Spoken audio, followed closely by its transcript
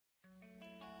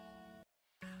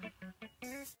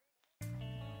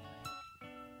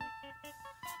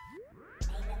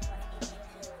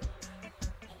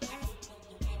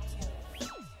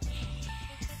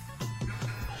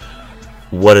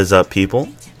What is up, people?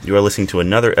 You are listening to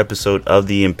another episode of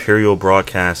the Imperial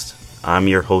Broadcast. I'm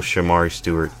your host, Shamari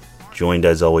Stewart, joined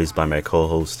as always by my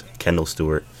co-host, Kendall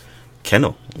Stewart.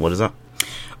 Kendall, what is up?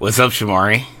 What's up,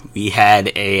 Shamari? We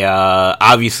had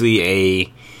it's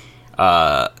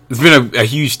been a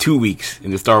huge 2 weeks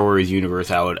in the Star Wars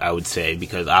universe, I would say,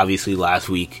 because obviously last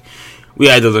week we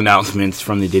had those announcements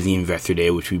from the Disney Investor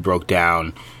Day, which we broke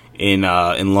down in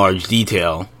large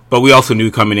detail. But we also knew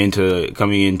coming into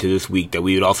this week that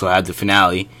we would also have the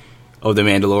finale of The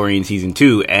Mandalorian Season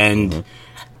 2. And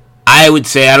I would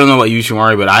say, I don't know about you,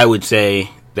 Shamari, but I would say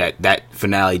that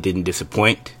finale didn't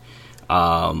disappoint.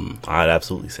 I'd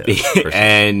absolutely say that.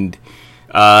 And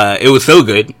it was so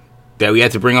good that we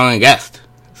had to bring on a guest.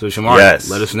 So, Shamari,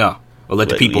 let us know. Or let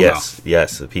the people know.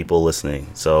 Yes, the people listening.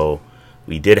 So,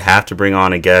 we did have to bring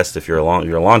on a guest. If you're a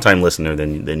long-time listener,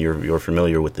 then you're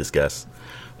familiar with this guest.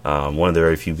 One of the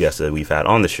very few guests that we've had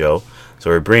on the show.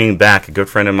 So we're bringing back a good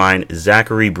friend of mine,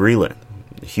 Zachary Breland,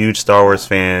 a huge Star Wars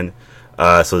fan.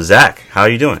 So Zach, how are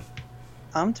you doing?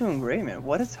 I'm doing great, man.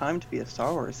 What a time to be a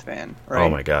Star Wars fan, right? Oh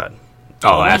my God.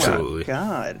 Oh, absolutely. Oh my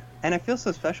God. And I feel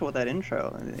so special with that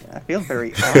intro. I feel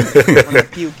very honored. One of the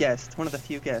few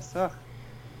guests. Oh.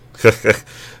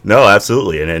 No,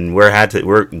 absolutely. And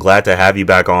we're glad to have you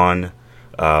back on.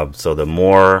 So the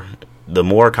more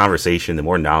conversation, the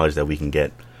more knowledge that we can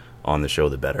get on the show,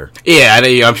 the better. Yeah,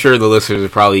 I'm sure the listeners are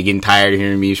probably getting tired of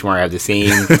hearing me and Shamari have the same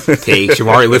take.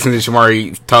 Shamari, listen to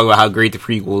Shamari talk about how great the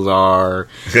prequels are.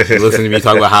 Listen to me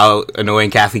talk about how annoying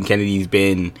Kathleen Kennedy's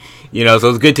been. So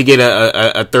it's good to get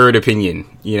a third opinion,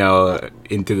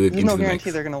 into the There's no guarantee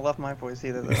they're going to love my voice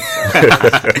either, though.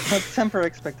 Let's temper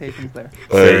expectations there.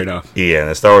 Fair enough. Yeah, and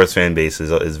the Star Wars fan base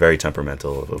is very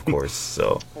temperamental, of course.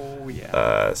 So,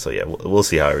 we'll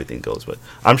see how everything goes. But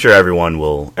I'm sure everyone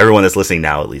that's listening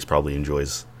now at least probably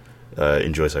enjoys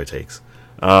our takes.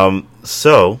 Without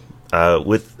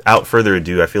further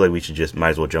ado, I feel like we might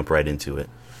as well jump right into it.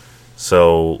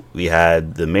 So we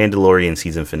had the Mandalorian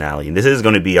season finale, and this is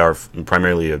going to be our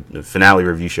primarily a finale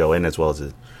review show, and as well as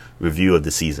a review of the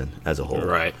season as a whole.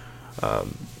 Right.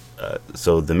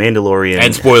 So the Mandalorian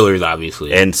and spoilers,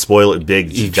 obviously, and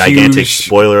gigantic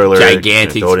spoiler alert.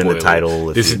 Gigantic. Throw it in the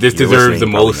title. This deserves the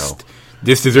most.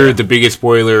 This deserves the biggest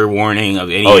spoiler warning of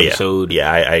any episode.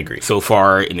 Yeah, I agree. So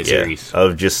far in the series,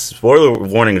 of just spoiler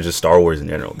warning of just Star Wars in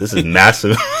general. This is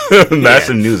massive,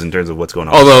 massive news in terms of what's going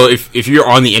on. Although, if you're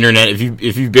on the internet,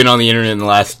 if you've been on the internet in the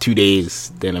last 2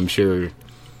 days, then I'm sure,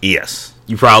 yes,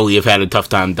 you probably have had a tough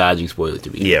time dodging spoilers. To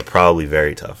be probably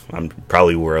very tough.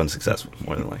 We're unsuccessful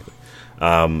more than likely.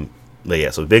 But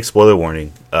yeah, so big spoiler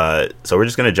warning. So we're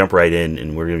just gonna jump right in,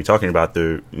 and we're gonna be talking about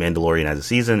the Mandalorian as a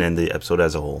season and the episode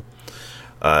as a whole.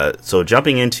 So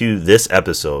jumping into this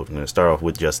episode, I'm going to start off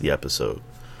with just the episode.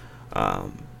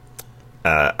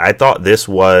 I thought this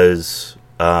was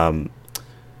one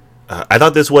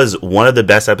of the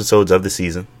best episodes of the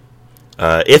season,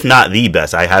 if not the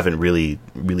best. I haven't really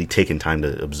taken time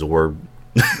to absorb,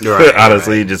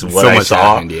 honestly, just what I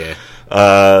saw.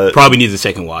 Happened, probably needs a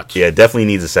second watch. Yeah, definitely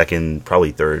needs a second, probably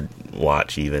third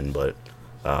watch even. But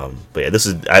yeah, this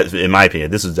is, in my opinion,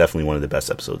 this is definitely one of the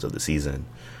best episodes of the season.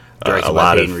 Directed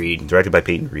by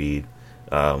Peyton Reed.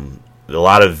 A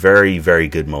lot of very, very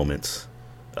good moments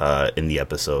in the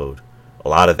episode. A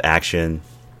lot of action.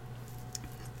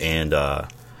 And a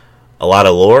lot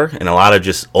of lore. And a lot of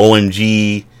just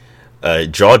OMG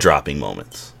jaw-dropping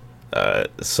moments.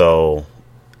 So,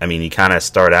 I mean, you kind of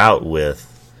start out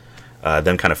with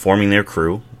them kind of forming their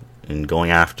crew and going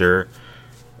after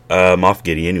Moff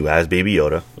Gideon, who has Baby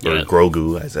Yoda, or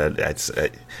Grogu,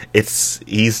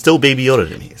 he's still Baby Yoda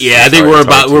to me. I think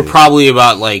we're probably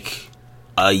about like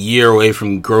a year away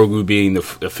from Grogu being the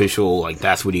official, like,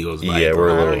 that's what he goes by. I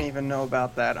don't even know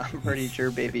about that. I'm pretty sure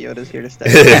Baby Yoda's here to stay.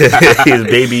 He's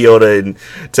Baby Yoda, and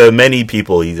to many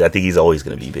people, I think he's always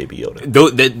going to be Baby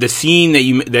Yoda. The scene that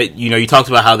you talked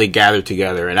about how they gathered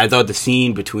together, and I thought the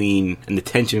scene and the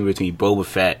tension between Boba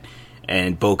Fett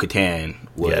and Bo-Katan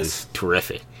was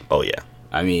terrific. Oh, yeah.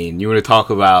 I mean, you want to talk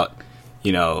about,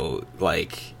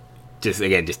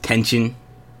 just tension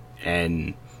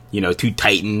and, two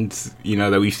titans,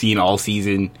 that we've seen all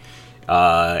season,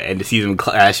 and to see them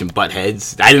clash and butt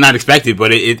heads. I did not expect it,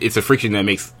 but it's a friction that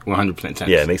makes 100% sense.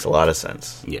 Yeah, it makes a lot of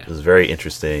sense. Yeah. It was very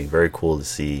interesting, very cool to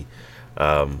see.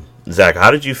 Zach,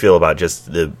 how did you feel about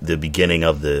just the beginning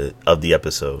of the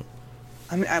episode?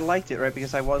 I mean, I liked it, right,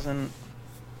 because I wasn't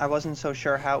so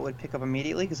sure how it would pick up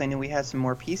immediately, because I knew we had some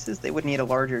more pieces. They would need a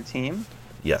larger team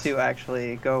to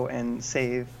actually go and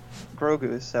save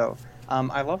Grogu. So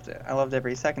I loved it. I loved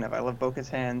every second of it. I love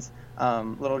Bo-Katan's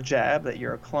little jab that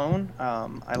you're a clone.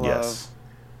 I love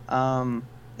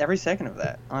every second of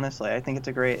that. Honestly, I think it's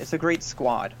a great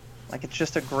squad. Like, it's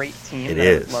just a great team that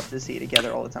I would love to see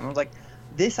together all the time. I was like,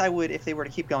 this I would, if they were to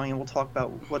keep going, and we'll talk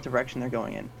about what direction they're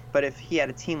going in. But if he had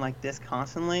a team like this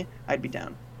constantly, I'd be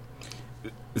down.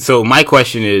 So my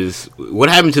question is, what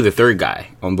happened to the third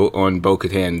guy on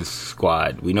Bo-Katan's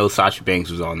squad? We know Sasha Banks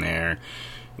was on there.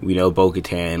 We know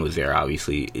Bo-Katan was there,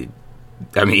 obviously.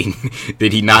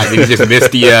 Did he not? Did he just miss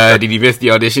the? Did he miss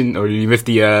the audition, or did he miss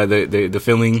the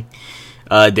filming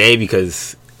day?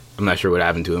 Because I'm not sure what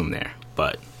happened to him there.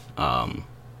 But I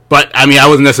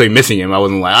wasn't necessarily missing him. I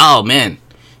wasn't like, oh man,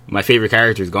 my favorite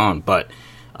character is gone. But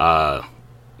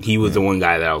he was the one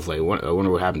guy that I was like, I wonder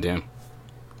what happened to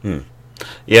him.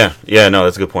 Yeah, no,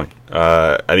 that's a good point.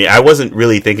 I wasn't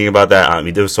really thinking about that.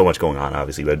 There was so much going on,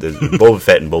 obviously, but Boba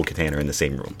Fett and Bo-Katan are in the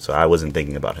same room, so I wasn't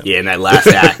thinking about him. Yeah, in that last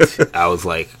act, I was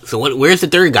like, so where's the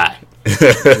third guy?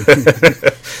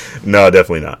 No,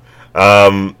 definitely not.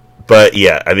 But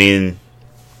yeah,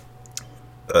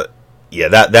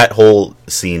 that whole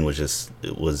scene was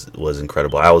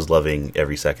incredible. I was loving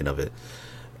every second of it.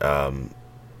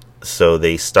 So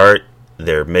they start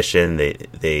their mission.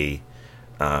 They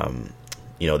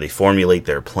formulate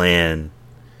their plan,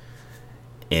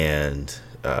 and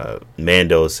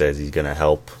Mando says he's going to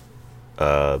help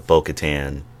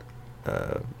Bo-Katan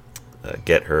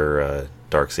get her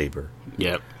Darksaber.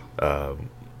 Yep.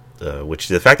 Which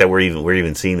the fact that we're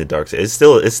even seeing the Darksaber,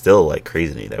 it's still like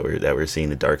crazy to me that we're seeing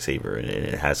the Darksaber, and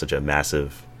it has such a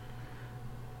massive,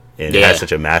 it's had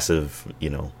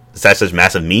such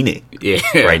massive meaning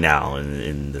right now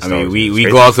in the Star Wars. We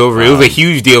gloss over it. It was a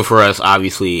huge deal for us,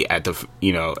 obviously, at the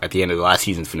end of the last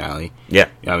season's finale. Yeah.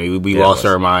 We lost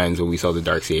our minds when we saw the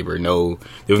Darksaber.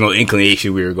 There was no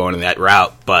inclination we were going in that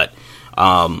route, but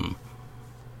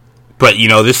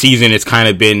this season it's kind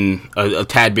of been a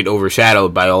tad bit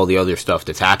overshadowed by all the other stuff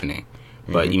that's happening.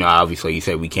 But obviously, like you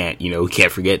said, we can't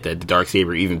forget that the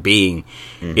Darksaber even being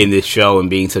in this show and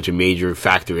being such a major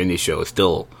factor in this show is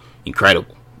still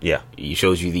incredible. Yeah, it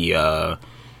shows you the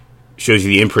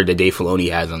imprint that Dave Filoni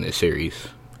has on this series,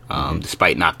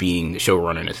 despite not being the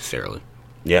showrunner necessarily.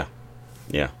 Yeah.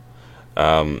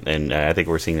 And I think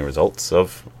we're seeing the results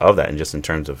of that, and just in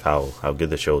terms of how good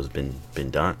the show has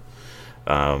been done.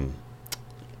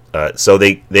 So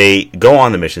they go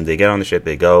on the mission. They get on the ship.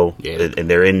 They go, and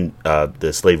they're in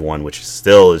the Slave One, which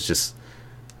still is just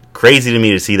crazy to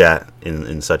me to see that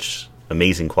in such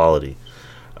amazing quality.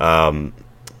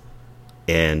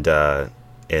 And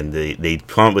they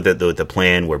come up with the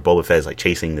plan where Boba Fett is like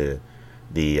chasing it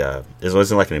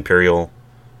wasn't like an Imperial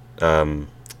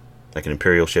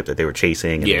ship that they were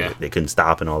chasing, and they couldn't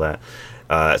stop and all that.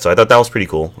 So I thought that was pretty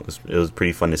cool. It was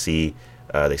pretty fun to see.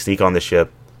 They sneak on the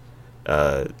ship,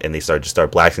 and they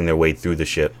start blasting their way through the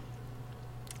ship.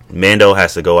 Mando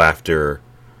has to go after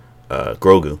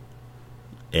Grogu,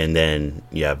 and then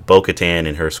you have Bo-Katan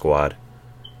and her squad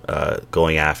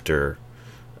going after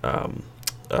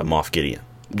Moff Gideon.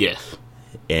 Yes.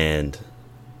 And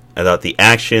I thought the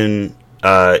action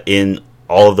in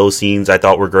all of those scenes I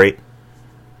thought were great.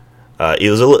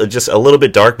 It was just a little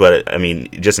bit dark, but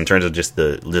just in terms of just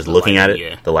looking at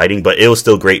it, the lighting, but it was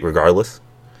still great regardless.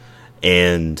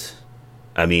 And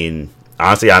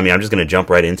honestly, I'm just gonna jump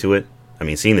right into it.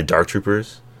 Seeing the Dark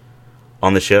Troopers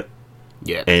on the ship,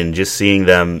 and just seeing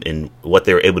them in what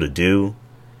they were able to do,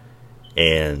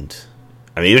 and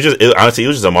honestly, it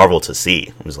was just a marvel to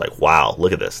see. I was like, wow,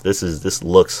 look at this. This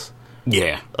looks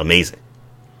amazing.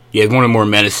 Yeah, it's one of the more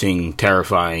menacing,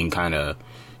 terrifying kind of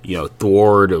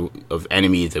thwart of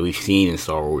enemies that we've seen in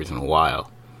Star Wars in a while.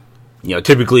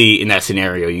 Typically in that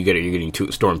scenario, you're getting two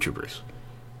stormtroopers,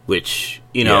 which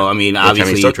obviously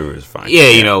stormtroopers is fine.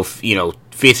 Yeah,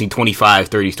 facing 25,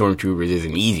 30 stormtroopers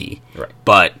isn't easy, right?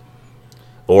 But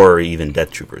or even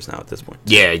Death Troopers now at this point.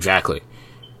 Yeah, exactly.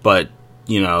 But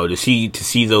to see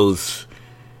those,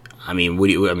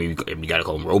 you gotta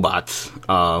call them robots.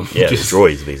 Just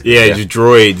droids, basically. Yeah, just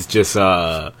droids. Just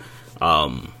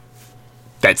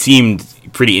that seemed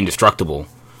pretty indestructible.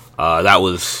 That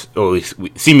was always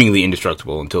seemingly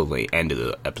indestructible until the end of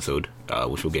the episode,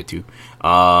 which we'll get to.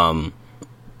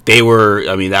 They were.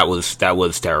 That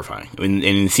was terrifying.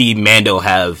 And see Mando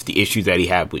have the issues that he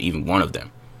had with even one of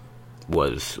them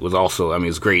was also. It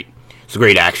was great. It's a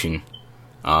great action.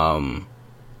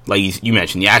 Like you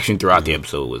mentioned, the action throughout the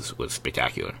episode was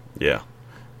spectacular. Yeah.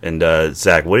 And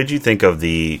Zach, what did you think of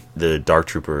the Dark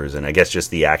Troopers, and I guess just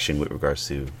the action with regards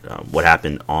to what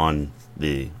happened on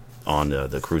the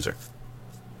cruiser?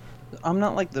 I'm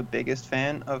not like the biggest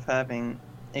fan of having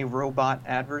a robot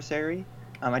adversary.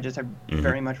 I just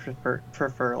very much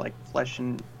prefer like flesh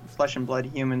and blood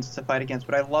humans to fight against.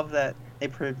 But I love that they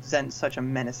present such a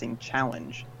menacing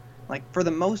challenge. Like, for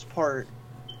the most part,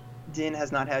 Din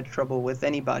has not had trouble with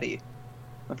anybody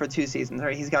for 2 seasons.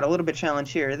 Right? He's got a little bit of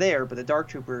challenge here or there, but the Dark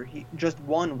Trooper, just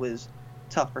one was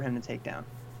tough for him to take down.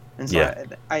 And so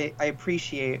I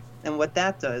appreciate, and what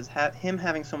that does, him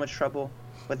having so much trouble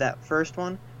with that first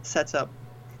one sets up,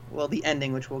 well, the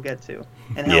ending, which we'll get to,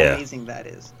 and how amazing that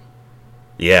is.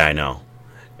 Yeah, I know.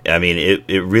 I mean,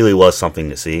 it really was something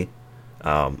to see.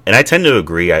 And I tend to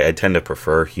agree. I tend to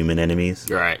prefer human enemies,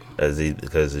 right?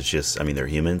 Because it's just, I mean, they're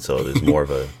human, so there's more of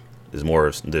a there's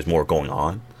more going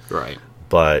on, right?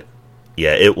 But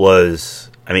yeah, it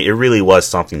was. I mean, it really was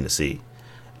something to see,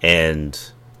 and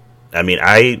I mean,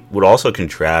 I would also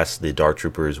contrast the Dark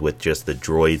Troopers with just the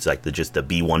droids, like the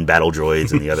B-1 battle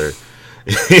droids, and the other,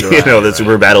 the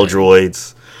super battle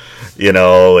droids,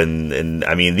 and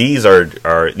I mean, these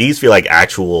feel like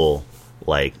actual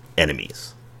like enemies.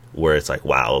 Where it's like,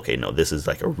 wow, okay, no, this is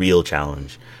like a real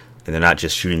challenge, and they're not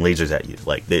just shooting lasers at you.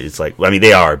 Like, it's like, I mean,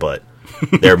 they are, but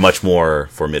they're much more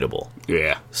formidable.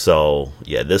 Yeah. So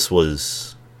yeah, this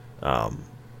was,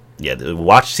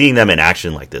 seeing them in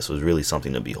action like this was really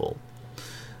something to behold.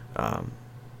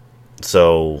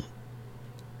 So,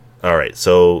 all right,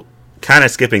 so kind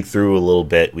of skipping through a little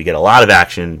bit, we get a lot of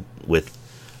action with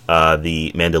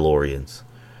the Mandalorians,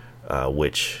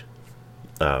 which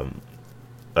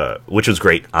was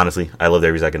great, honestly. I loved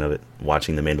every second of it.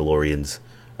 Watching the Mandalorians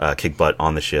kick butt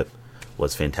on the ship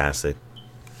was fantastic.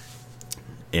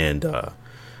 And,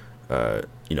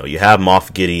 you have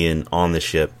Moff Gideon on the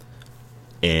ship,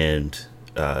 and,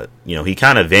 he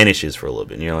kind of vanishes for a little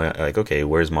bit. And you're like, okay,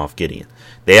 where's Moff Gideon?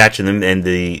 They action him, and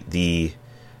the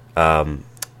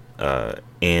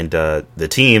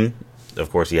team, of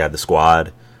course, you have the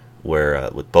squad, where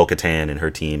with Bo-Katan and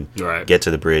her team get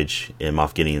to the bridge, and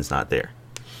Moff Gideon's not there.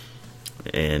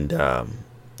 And,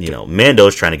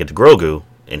 Mando's trying to get to Grogu,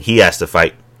 and he has to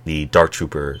fight the Dark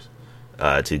Troopers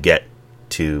to get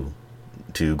to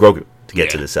Grogu, to get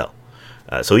to the cell.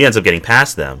 So he ends up getting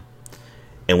past them.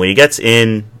 And when he gets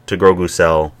in to Grogu's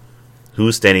cell,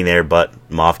 who's standing there but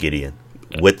Moff Gideon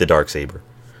with the Darksaber?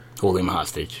 Holding him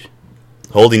hostage.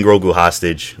 Holding Grogu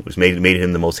hostage, which made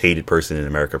him the most hated person in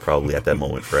America probably at that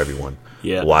moment for everyone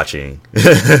watching.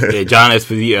 John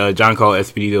Carl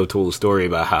Esposito told a story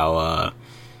about how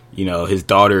his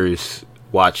daughters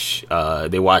watch The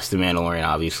Mandalorian,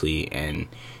 obviously, and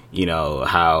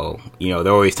how they're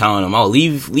always telling him, "Oh,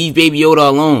 leave Baby Yoda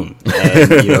alone,"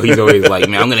 and he's always like,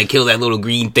 "Man, I'm gonna kill that little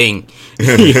green thing,"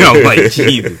 like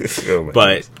Jesus. Oh,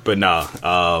 but no,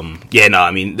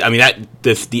 I mean that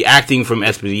the acting from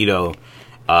Esposito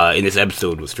in this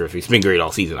episode was terrific. It's been great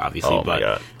all season, obviously. Oh, my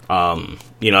God.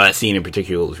 That scene in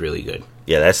particular was really good.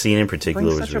 Yeah, that scene in particular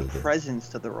was really good. Brings such a presence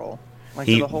to the role. Like,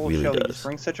 to the whole really show, he just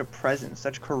brings such a presence,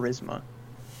 such charisma.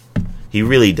 He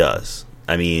really does.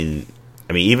 I mean,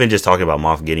 even just talking about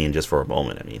Moff Gideon just for a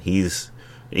moment, I mean, he's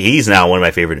now one of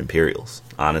my favorite Imperials,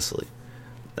 honestly,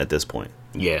 at this point.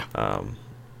 Yeah.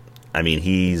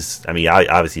 Obviously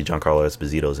Giancarlo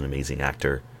Esposito is an amazing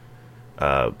actor.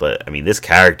 But, I mean, this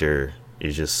character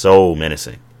is just so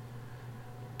menacing.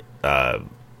 I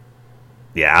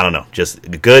don't know. Just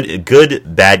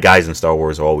good bad guys in Star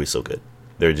Wars are always so good.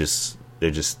 They're just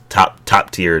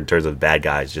top tier in terms of bad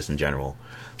guys, just in general.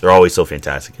 They're always so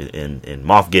fantastic, and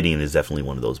Moff Gideon is definitely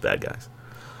one of those bad guys.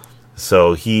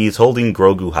 So he's holding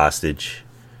Grogu hostage,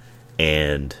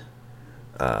 and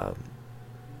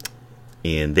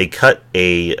they cut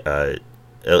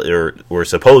or were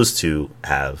supposed to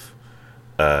have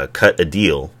cut a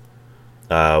deal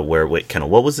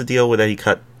what was the deal that he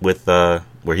cut with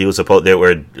where he was supposed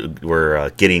where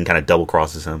Gideon kind of double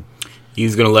crosses him. He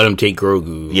was going to let him take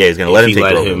Grogu. Yeah, he's going to let him take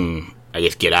Grogu. Him, I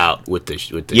guess, get out with the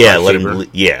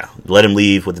let him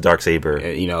leave with the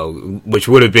Darksaber. Which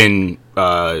would have been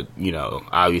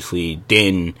obviously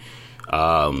Din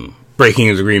breaking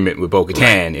his agreement with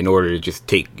Bo-Katan in order to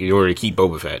keep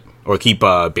Boba Fett or keep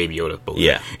Baby Yoda.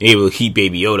 Able to keep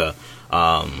Baby Yoda.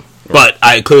 But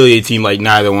it seemed like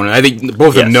neither one. I think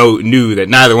both of them knew that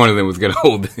neither one of them was going to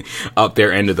hold up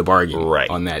their end of the bargain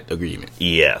on that agreement.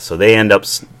 Yeah, so they end up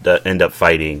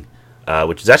fighting,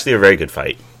 which is actually a very good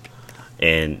fight.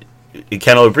 And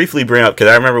kind of briefly bring up, because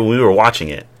I remember when we were watching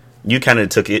it, you kind of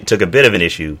took a bit of an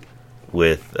issue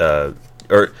with, or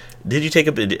did you take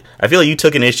a bit? I feel like you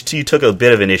took a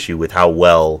bit of an issue with how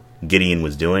well Gideon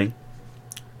was doing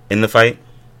in the fight.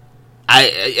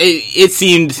 It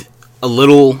seemed a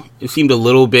little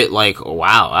bit like, oh,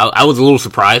 wow. I was a little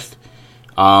surprised,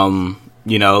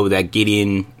 that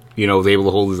Gideon, was able to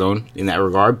hold his own in that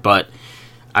regard. But,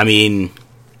 I mean,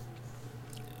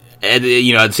 at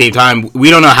the same time, we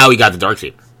don't know how he got the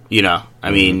Darksaber. You know, I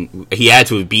mean, he had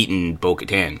to have beaten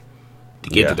Bo-Katan to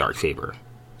get the Darksaber.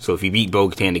 So if he beat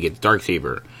Bo-Katan to get the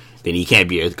Darksaber, then he can't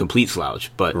be a complete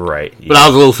slouch. But right, but I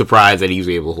was a little surprised that he was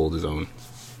able to hold his own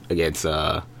against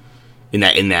in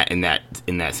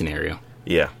that scenario.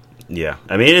 Yeah.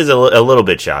 I mean, it is a little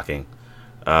bit shocking,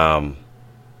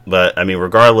 but I mean,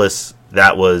 regardless,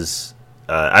 that was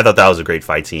I thought that was a great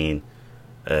fight scene,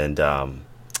 and of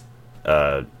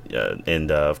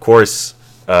course,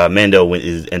 Mando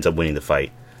ends up winning the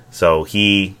fight, so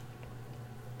he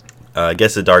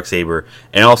gets the Darksaber.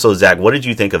 And also, Zach, what did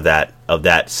you think of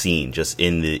that scene just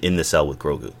in the cell with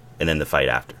Grogu, and then the fight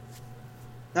after?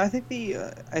 I think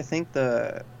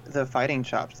the fighting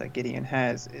chops that Gideon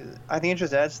has, I think it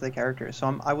just adds to the character. So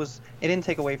it didn't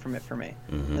take away from it for me,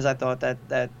 because I thought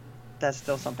that's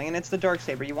still something, and it's the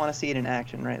Darksaber. You want to see it in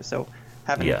action, right? So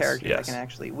having a character that can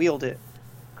actually wield it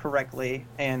correctly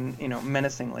and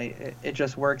menacingly, it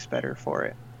just works better for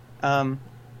it. And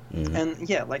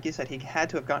yeah, like you said, he had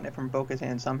to have gotten it from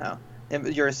Bo-Katan somehow.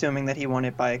 You're assuming that he won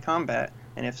it by combat,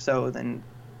 and if so, then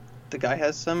the guy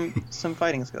has some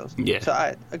fighting skills. Yeah. So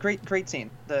a great scene.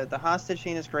 The hostage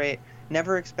scene is great.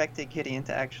 Never expected Gideon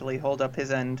to actually hold up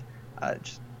his end.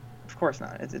 Of course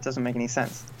not. It doesn't make any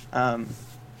sense.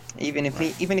 Even if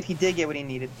he did get what he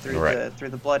needed through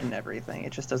the blood and everything,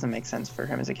 it just doesn't make sense for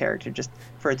him as a character. Just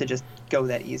for it to just go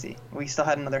that easy. We still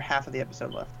had another half of the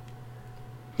episode left.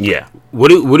 Yeah. What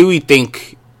do we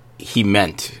think he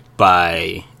meant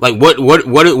by, like,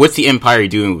 what's the Empire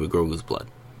doing with Grogu's blood?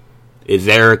 Is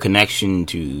there a connection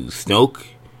to Snoke?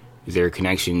 Is there a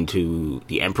connection to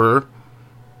the Emperor?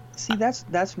 See, that's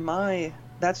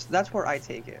where I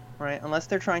take it, right? Unless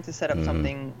they're trying to set up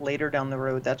something later down the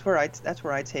road, that's where I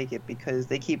take it, because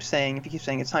if you keep saying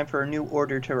it's time for a new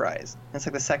order to rise. That's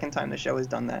like the second time the show has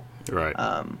done that. Right.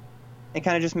 It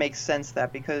kind of just makes sense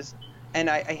that, because, and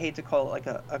I hate to call it like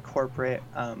a corporate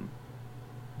kind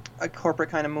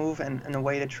of move and a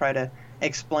way to try to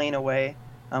explain away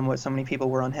what so many people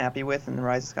were unhappy with in The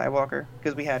Rise of Skywalker,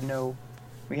 because we had no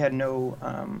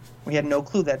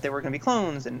clue that they were going to be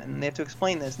clones, and they have to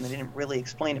explain this, and they didn't really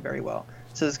explain it very well.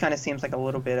 So this kind of seems like a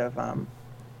little bit of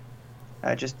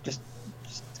just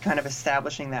kind of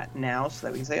establishing that now, so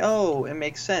that we can say, oh, it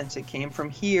makes sense. It came from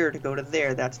here to go to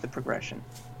there. That's the progression.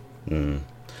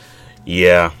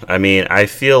 Yeah, I mean, I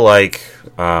feel like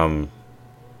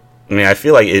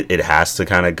it has to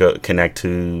kind of connect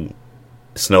to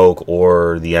Snoke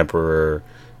or the Emperor,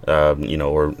 or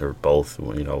both.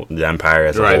 The Empire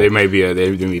as a whole. There may be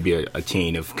a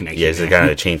chain of connection. Yeah, it's a kind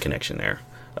of a chain connection there.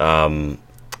 I mean,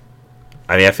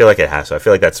 I feel like it has to. I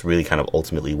feel like that's really kind of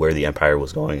ultimately where the Empire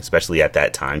was going, especially at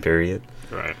that time period.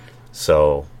 Right.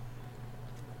 So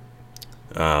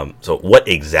what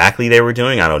exactly they were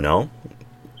doing, I don't know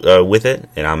with it,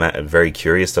 and I'm very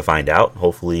curious to find out.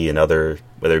 Hopefully, whether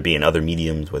it be in other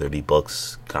mediums, whether it be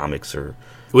books, comics, or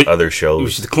other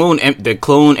shows. The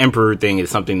clone Emperor thing is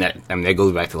something that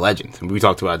goes back to Legends, and we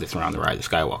talked about this around The Rise of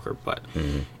Skywalker. But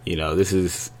this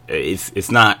is it's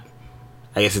not.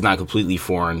 I guess it's not completely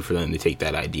foreign for them to take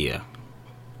that idea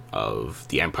of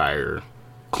the Empire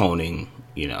cloning,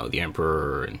 the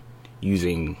Emperor, and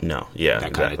using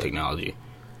that kind of technology.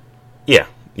 Yeah.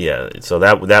 So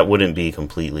that wouldn't be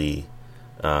completely.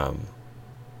 That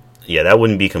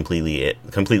wouldn't be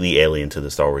completely alien to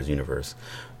the Star Wars universe.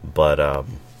 But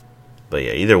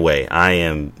yeah, either way,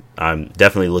 I'm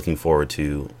definitely looking forward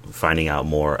to finding out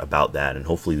more about that, and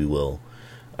hopefully we will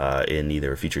in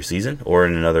either a future season or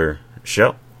in another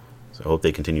show. So I hope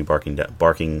they continue barking up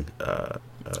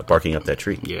that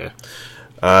tree. Yeah.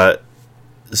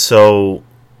 So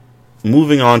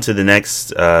moving on to the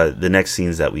next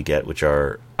scenes that we get, which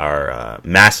are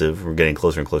massive. We're getting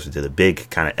closer and closer to the big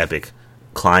kind of epic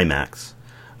climax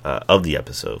of the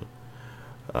episode.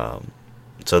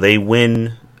 So they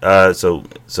win. So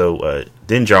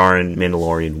Din Djarin,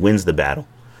 Mandalorian, wins the battle,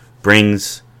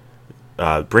 brings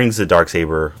the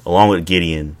Darksaber along with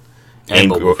Gideon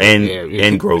and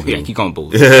Grogu. Yeah, keep going,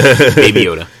 Baby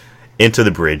Yoda into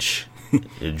the bridge.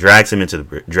 Drags Gideon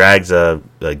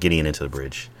into the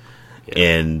bridge,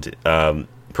 and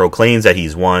proclaims that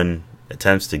he's won.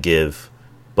 Attempts to give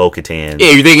Bo-Katan.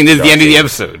 Yeah, you're thinking this is the end of the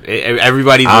episode.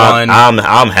 Everybody's won.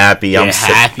 I'm happy. Yeah,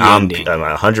 I'm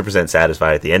 100%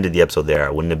 satisfied. At the end of the episode, there I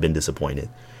wouldn't have been disappointed.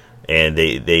 And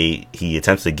he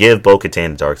attempts to give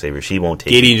Bo-Katan the Darksaber. She won't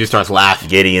take it. Gideon just starts laughing.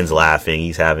 Gideon's laughing.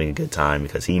 He's having a good time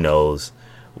because he knows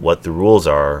what the rules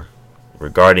are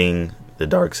regarding the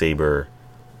Darksaber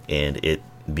and it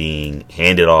being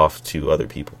handed off to other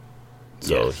people.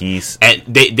 So he's and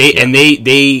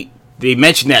they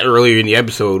mentioned that earlier in the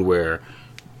episode where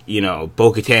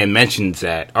Bo-Katan mentions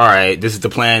that, all right, this is the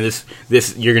plan,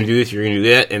 this you're going to do this, you're going to do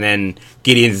that, and then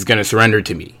Gideon is going to surrender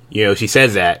to me. She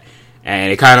says that,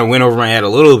 and it kind of went over my head a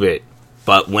little bit,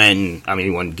 but when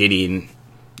Gideon,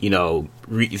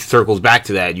 circles back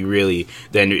to that,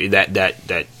 then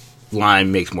that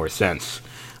line makes more sense,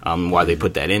 why they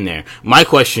put that in there. My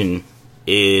question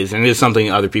is, and this is something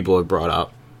other people have brought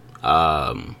up,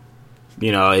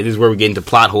 it is where we get into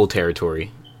plot hole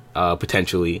territory,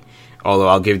 potentially. Although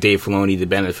I'll give Dave Filoni the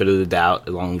benefit of the doubt,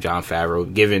 along with Jon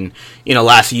Favreau. Given,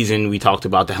 last season we talked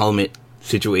about the helmet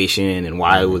situation and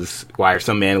why are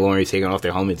some Mandalorians taking off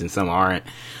their helmets and some aren't.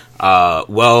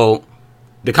 Well,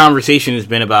 the conversation has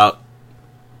been about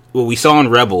what we saw in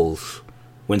Rebels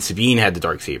when Sabine had the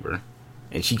Darksaber,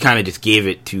 and she kind of just gave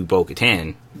it to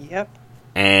Bo-Katan. Yep.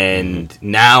 And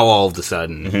now all of a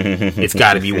sudden, it's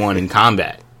got to be won in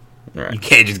combat. Right. You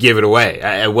can't just give it away.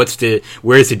 Where's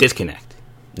the disconnect?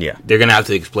 Yeah, they're gonna have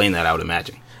to explain that, I would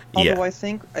imagine. Although I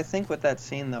think with that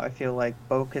scene though, I feel like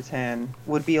Bo-Katan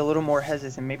would be a little more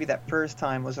hesitant. Maybe that first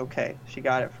time was okay. She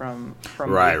got it from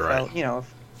right.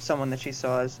 Someone that she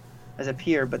saw as a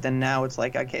peer, but then now it's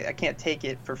like, okay, I can't take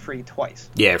it for free twice.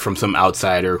 Yeah, from some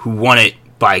outsider who won it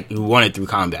through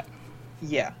combat.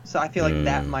 Yeah, so I feel like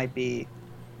that might be.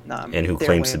 And who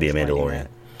claims to be a Mandalorian?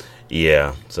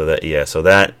 Yeah,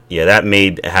 that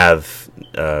may have.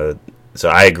 So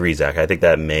I agree, Zach. I think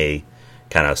that may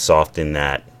kind of soften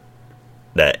that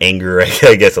anger,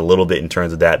 I guess, a little bit in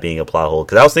terms of that being a plot hole.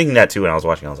 Because I was thinking that too when I was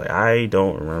watching. I was like, I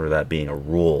don't remember that being a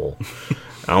rule.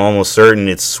 I'm almost certain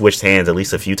it's switched hands at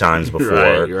least a few times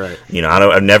before. Right.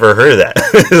 I've never heard of that.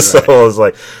 Right. So I was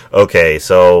like, okay,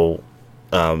 so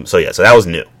that was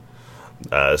new.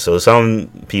 So some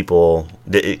people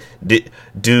did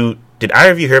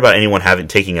either of you hear about anyone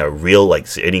taking a real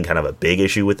any kind of a big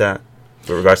issue with that?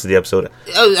 With regards to the episode?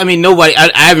 I mean, nobody. I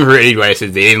haven't heard anybody say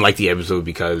they didn't like the episode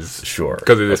because of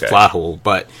this plot hole.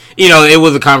 But it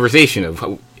was a conversation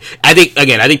of. I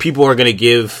think people are going to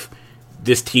give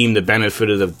this team the benefit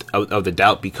of the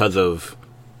doubt because of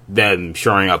them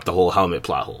shoring up the whole helmet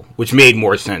plot hole, which made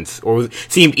more sense or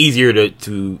seemed easier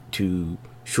to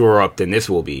shore up than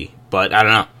this will be. But I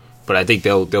don't know. But I think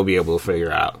they'll be able to figure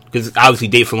it out because obviously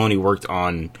Dave Filoni worked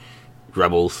on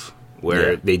Rebels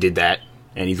where they did that.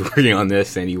 And he's working on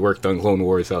this, and he worked on Clone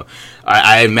Wars. So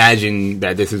I imagine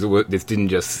that this wasn't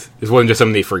just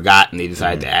something they forgot and they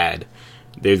decided to add.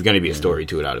 There's going to be a story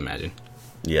to it, I'd imagine.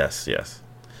 Yes.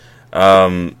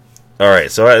 All right.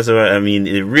 So I mean,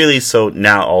 it really. So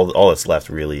now all that's left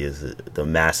really is the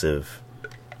massive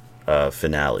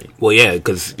finale. Well, yeah,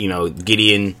 because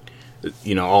Gideon,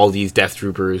 all these Death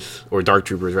Troopers or Dark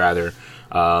Troopers rather,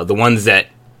 the ones that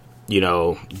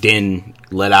Din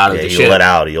let out of the ship. He let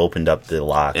out. He opened up the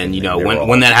lock. And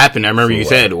when that happened, I remember you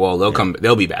said, "Well,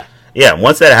 they'll be back." Yeah,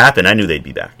 once that happened, I knew they'd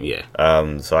be back. Yeah.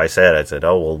 So I said,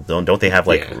 "Oh, well, don't they have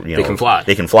they can fly?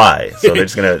 They can fly. So they're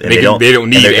just gonna. And they don't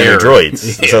need air. They're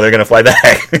droids, so they're gonna fly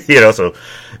back.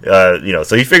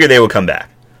 So you figured they would come back.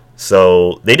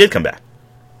 So they did come back,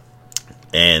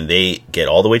 and they get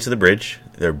all the way to the bridge.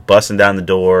 They're busting down the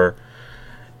door,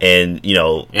 and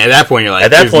at that point you're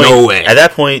like, "There's no way." At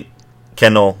that point,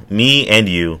 Kendall, me and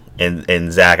you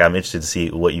and Zach, I'm interested to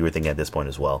see what you were thinking at this point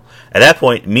as well. At that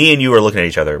point, me and you are looking at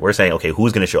each other. We're saying, okay,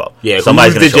 who's going to show up? Yeah,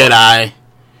 somebody's going to show up. Jedi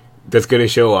that's going to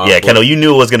show up. Yeah, Kendall, you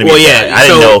knew it was going to be. Well, yeah, I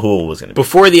didn't know who it was going to be.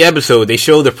 Before the episode, they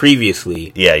show the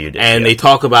previously. Yeah, you did. And they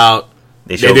talk about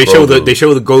they show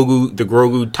the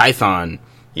Grogu Tython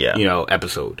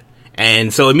episode.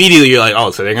 And so immediately you're like,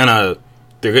 oh, so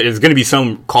there's going to be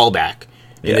some callback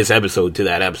in this episode to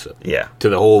that episode. Yeah. To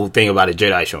the whole thing about a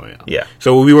Jedi showing up. Yeah.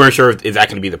 So we weren't sure if that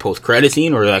going to be the post-credit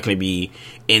scene or is that going to be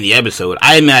in the episode.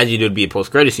 I imagined it would be a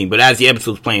post-credit scene, but as the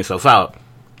episode's playing itself out,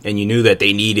 and you knew that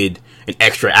they needed an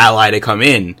extra ally to come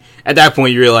in, at that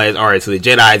point you realize, all right, so the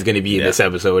Jedi is going to be in this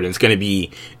episode, and it's going to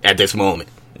be at this moment.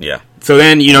 Yeah. So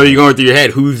then, you're going through your head,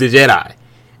 who's the Jedi?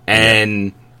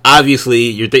 And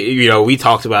obviously, we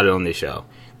talked about it on this show,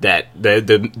 that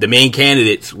the main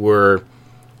candidates were...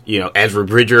 Ezra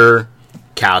Bridger,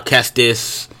 Cal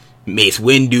Kestis, Mace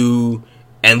Windu,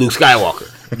 and Luke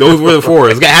Skywalker. Those were the four.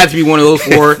 It had to be one of those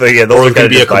four. Those are going to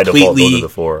be those are the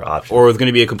four options. Or it was going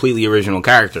to be a completely original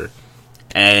character.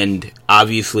 And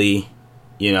obviously,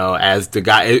 as the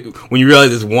guy, when you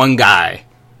realize it's one guy,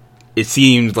 it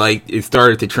seems like it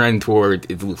started to trend toward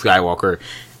it's Luke Skywalker.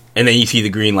 And then you see the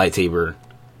green lightsaber.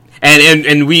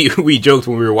 And we joked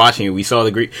when we were watching it. We saw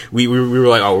the green. We were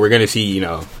like, oh, we're going to see,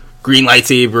 green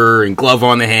lightsaber and glove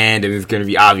on the hand, and it's going to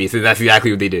be obvious. And that's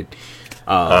exactly what they did.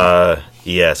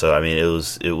 Yeah. So I mean,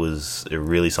 it was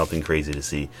really something crazy to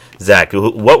see. Zach,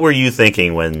 what were you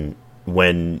thinking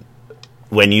when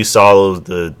when you saw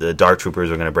the Dark Troopers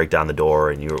were going to break down the door,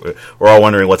 and we're all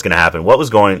wondering what's going to happen. What was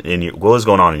going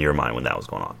on in your mind when that was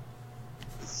going on?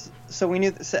 So we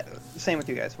knew, same with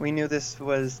you guys. We knew this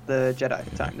was the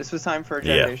Jedi time. This was time for a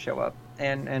Jedi to show up,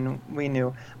 and we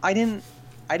knew. I didn't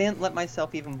let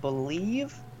myself even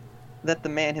believe that the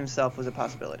man himself was a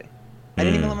possibility. I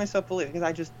didn't even let myself believe it,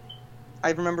 because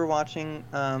I remember watching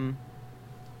the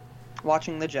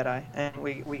Jedi, and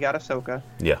we got Ahsoka,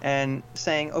 and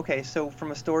saying, okay, so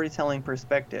from a storytelling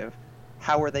perspective,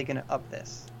 how are they going to up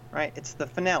this? Right? It's the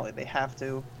finale. They have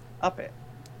to up it.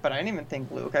 But I didn't even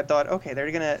think Luke. I thought, okay,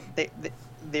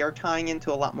 they are tying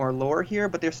into a lot more lore here,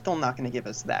 but they're still not going to give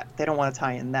us that. They don't want to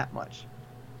tie in that much.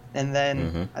 And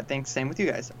then I think same with you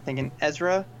guys. I'm thinking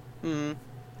Ezra,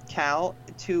 Cal,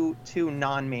 too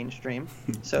non-mainstream,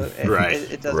 so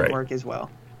it doesn't work as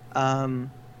well. I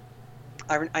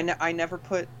never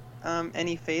put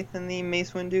any faith in the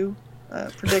Mace Windu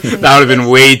prediction. That would have been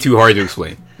way too hard to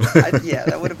explain.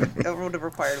 That would have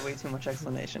required way too much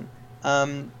explanation.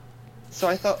 So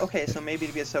I thought, okay, so maybe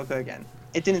it'd be Ahsoka again.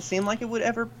 It didn't seem like it would be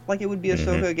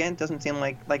Ahsoka again. It doesn't seem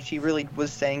like she really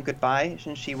was saying goodbye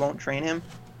since she won't train him.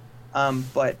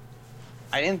 But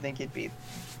I didn't think it'd be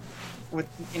with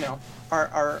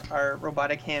our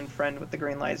robotic hand friend with the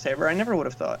green lightsaber. I never would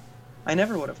have thought.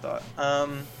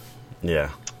 Yeah.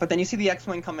 But then you see the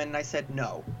X-wing come in, and I said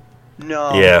no.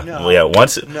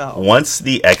 Once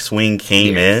the X-wing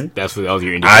came in, that's what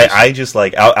your indication. I just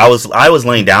I was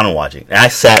laying down and watching, and I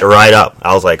sat right up.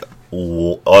 I was like,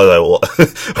 wait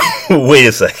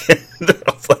a second.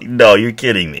 I was like, no, you're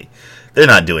kidding me. They're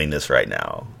not doing this right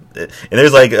now. And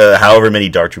there's however many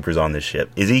Dark Troopers on this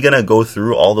ship. Is he gonna go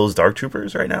through all those Dark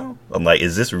Troopers right now? I'm like,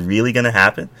 is this really gonna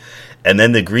happen? And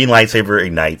then the green lightsaber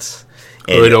ignites,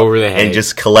 and over the head, and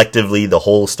just collectively the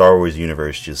whole Star Wars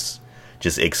universe just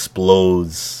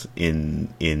explodes in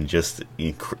just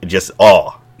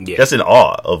awe, just in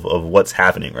awe of what's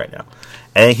happening right now.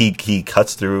 And he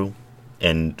cuts through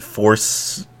and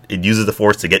uses the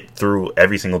Force to get through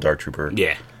every single Dark Trooper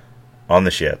on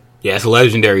the ship. Yeah, it's a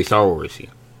legendary Star Wars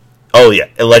scene. Oh yeah,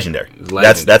 legendary.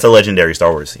 That's a legendary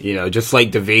Star Wars scene. Just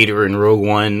like the Vader in Rogue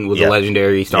One was a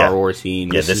legendary Star Wars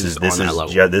scene. Yeah, this is on that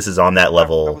level. Yeah, this is on that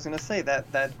level. I was gonna say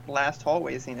that last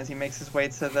hallway scene as he makes his way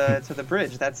to the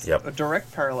bridge. That's a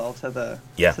direct parallel to the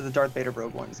Darth Vader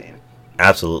Rogue One scene.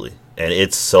 Absolutely, and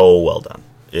it's so well done.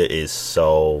 It is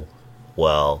so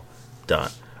well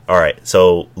done. All right,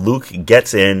 so Luke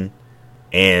gets in.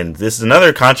 And this is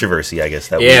another controversy, I guess.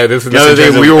 This is another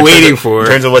thing we were waiting for. In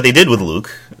terms of what they did with Luke.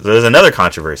 So there's another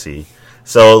controversy.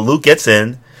 So Luke gets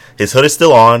in. His hood is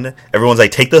still on. Everyone's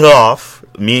like, take the hood off.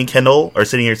 Me and Kendall are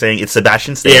sitting here saying, it's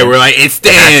Sebastian Stan. Yeah, we're like, it's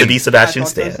Stan. It has to be Sebastian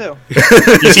Stan. So you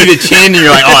see the chin, and you're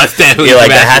like, oh, it's Stan. You're like,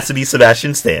 that has to be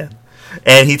Sebastian Stan.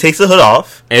 And he takes the hood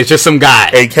off. And it's just some guy.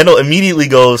 And Kendall immediately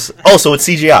goes, oh, so it's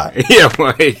CGI. Yeah,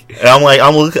 like. And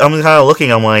I'm kind of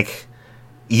looking, I'm like,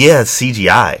 yeah, it's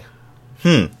CGI.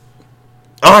 All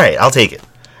right, I'll take it.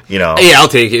 Yeah, I'll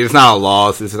take it. It's not a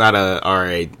loss. It's not all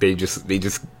right. They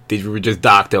were just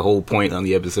docked the whole point on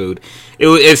the episode.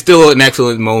 It's still an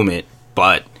excellent moment,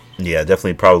 but yeah,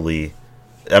 definitely, probably.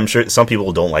 I'm sure some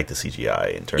people don't like the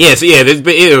CGI in terms. Yes,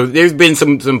 there's been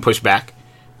some pushback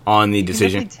on the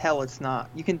decision. You can definitely tell it's not.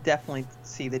 You can definitely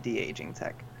see the de-aging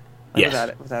tech.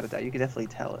 Yes. Without a doubt, you can definitely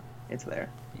tell it's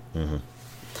there. Mm-hmm.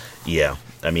 Yeah,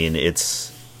 I mean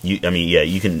you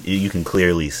can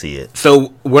clearly see it.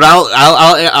 So what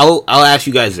I'll ask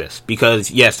you guys this, because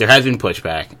yes, there has been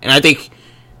pushback, and I think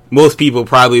most people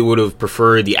probably would have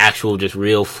preferred the actual just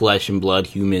real flesh and blood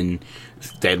human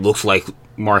that looks like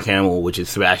Mark Hamill, which is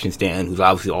Sebastian Stan, who's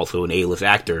obviously also an A-list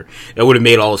actor. That would have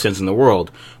made all the sense in the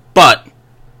world. But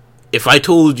if I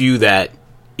told you that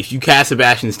if you cast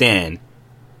Sebastian Stan,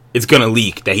 it's gonna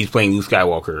leak that he's playing Luke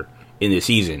Skywalker in this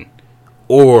season,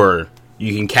 or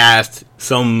you can cast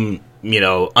some,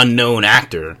 unknown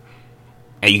actor,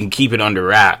 and you can keep it under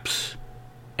wraps,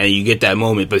 and you get that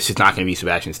moment, but it's just not going to be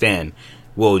Sebastian Stan.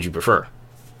 What would you prefer?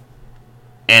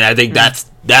 And I think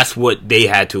that's what they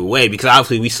had to weigh, because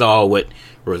obviously we saw what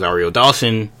Rosario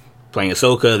Dawson playing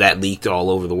Ahsoka, that leaked all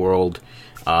over the world.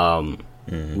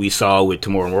 We saw with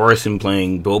Tamora Morrison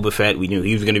playing Boba Fett, we knew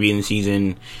he was going to be in the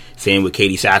season. Same with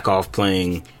Katie Sackhoff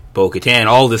playing Bo-Katan.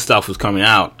 All this stuff was coming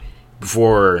out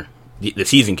before the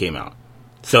season came out,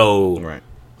 so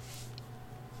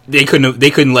they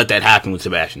couldn't let that happen with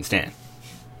Sebastian Stan.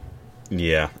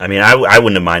 Yeah, I mean, I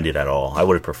wouldn't have minded at all. I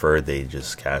would have preferred they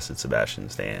just casted Sebastian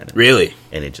Stan. Really,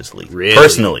 and it just leaked. Really?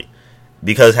 Personally,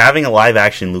 because having a live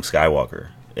action Luke Skywalker,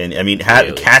 and I mean,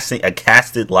 casting a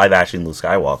casted live action Luke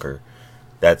Skywalker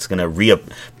that's going to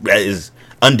is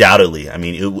undoubtedly. I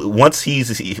mean, once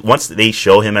they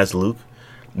show him as Luke,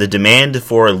 the demand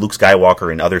for Luke Skywalker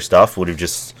and other stuff would have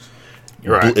just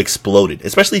exploded.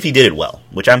 Especially if he did it well,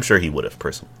 which I'm sure he would have.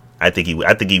 Personally, I think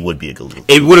he would be a good Luke.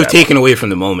 It would have taken away from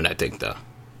the moment, I think, though.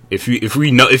 If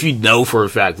you know for a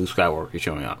fact Luke Skywalker is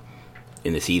showing up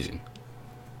in the season.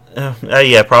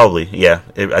 Yeah, probably. Yeah,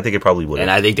 I think it probably would.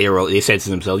 And I think they said to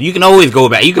themselves, you can always go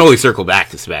back. You can always circle back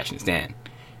to Sebastian Stan.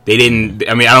 They didn't.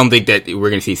 I mean, I don't think that we're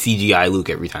going to see CGI Luke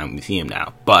every time we see him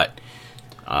now. But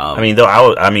I mean, though, I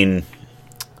don't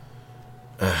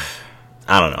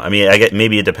know. I mean, I get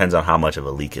maybe it depends on how much of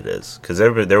a leak it is, because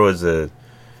there was a.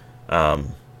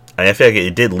 I feel like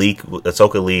it did leak.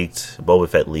 Ahsoka leaked, Boba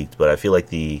Fett leaked, but I feel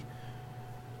like either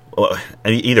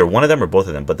one of them or both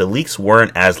of them, but the leaks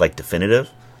weren't as like definitive.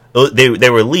 They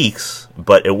were leaks,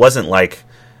 but it wasn't like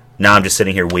now I'm just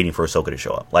sitting here waiting for Ahsoka to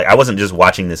show up. Like I wasn't just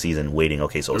watching the season waiting.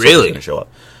 Okay, so Ahsoka's going to show up.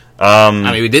 I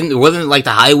mean, it wasn't like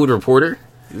the Hollywood Reporter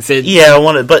said.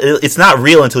 Yeah, but it's not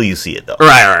real until you see it, though.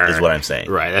 Right. Is what I'm saying.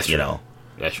 Right. That's true.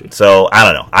 That's true. So I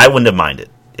don't know. I wouldn't have minded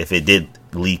if it did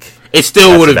leak. It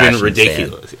still would have been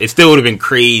ridiculous. It still would have been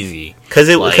crazy because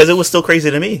it was still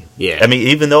crazy to me. Yeah, I mean,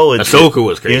 even though Ahsoka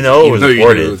was crazy, even though it was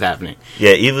reported, it was happening. Yeah,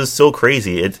 it was so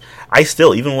crazy. I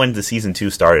still, even when the season 2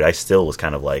 started, I still was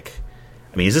kind of like,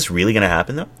 I mean, is this really going to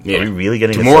happen though? Yeah. Are we really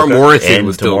getting Tamora Morrison and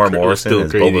was Tamora Morrison still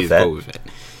as crazy Boba Fett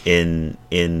in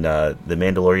the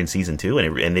Mandalorian season 2,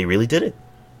 and they really did it.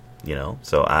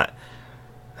 So I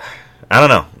don't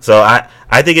know. So I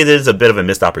think it is a bit of a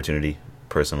missed opportunity,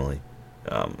 personally.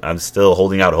 I'm still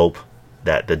holding out hope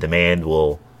that the demand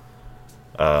will,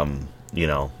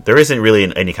 there isn't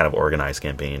really any kind of organized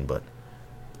campaign, but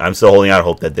I'm still holding out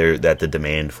hope that the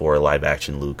demand for a live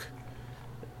action Luke,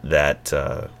 that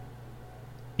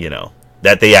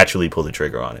they actually pull the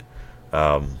trigger on it.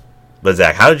 But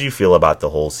Zach, how did you feel about the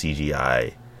whole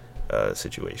CGI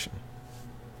situation?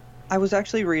 I was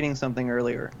actually reading something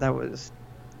earlier that was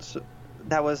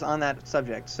on that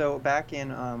subject. So back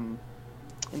in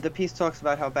the piece talks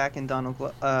about how back in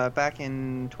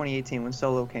 2018 when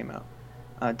Solo came out,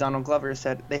 Donald Glover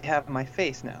said, they have my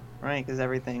face now, right? Because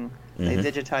everything, they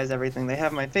digitize everything. They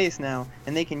have my face now,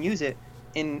 and they can use it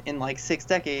in like 6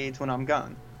 decades when I'm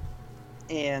gone.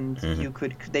 And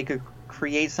they could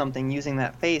create something using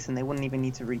that face, and they wouldn't even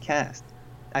need to recast.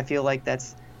 I feel like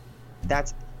that's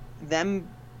them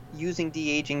using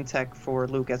de-aging tech for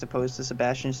Luke as opposed to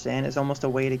Sebastian Stan is almost a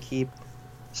way to keep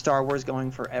Star Wars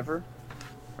going forever.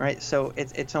 Right, so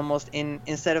it's almost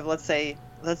instead of let's say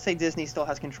Disney still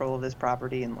has control of this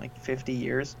property in like 50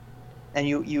 years, and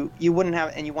you wouldn't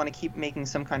have, and you want to keep making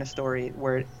some kind of story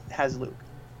where it has Luke,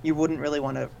 you wouldn't really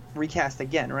want to recast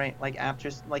again, right? Like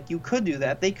actors, like you could do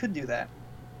that, they could do that,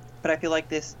 but I feel like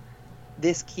this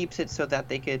keeps it so that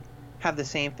they could have the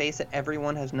same face that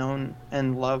everyone has known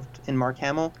and loved in Mark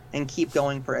Hamill and keep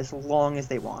going for as long as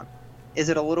they want. Is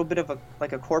it a little bit of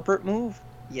a corporate move?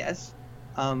 Yes.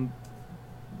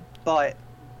 But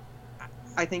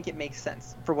I think it makes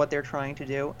sense for what they're trying to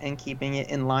do and keeping it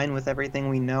in line with everything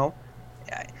we know.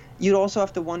 You'd also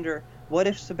have to wonder, what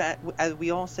if, as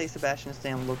we all say, Sebastian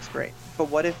Stan looks great,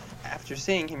 but what if after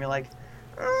seeing him you're like,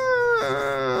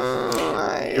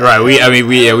 right?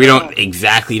 We don't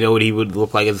exactly know what he would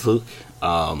look like as Luke.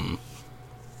 So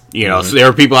there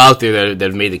are people out there that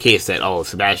have made the case that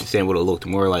Sebastian Stan would have looked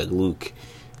more like Luke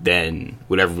than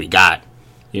whatever we got.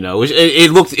 Which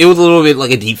it was a little bit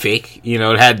like a deep fake.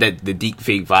 It had the deep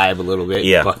fake vibe a little bit.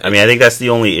 Yeah, but I mean, I think that's the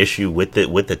only issue with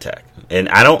the tech, and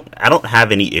I don't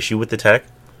have any issue with the tech,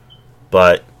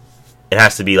 but it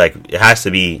has to be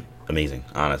amazing,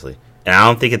 honestly, and I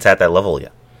don't think it's at that level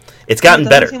yet. It's gotten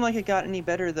better. It doesn't seem like it got any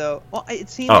better though. Well, it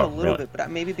seems a little bit, but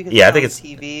maybe because I think it's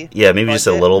TV. Yeah, maybe just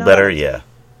a little better. Yeah.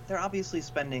 They're obviously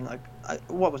spending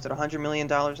what was it, $100 million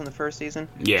in the first season?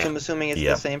 Yeah. So I'm assuming it's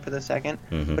the same for the second.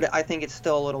 Mm-hmm. But I think it's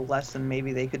still a little less than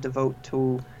maybe they could devote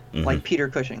to like Peter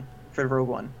Cushing for Rogue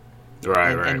One.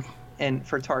 Right. And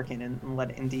for Tarkin and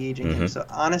let it in de-aging him. So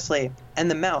honestly,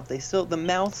 and the mouth still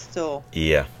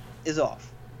is off.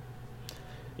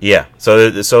 Yeah. So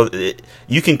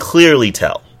you can clearly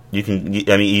tell. You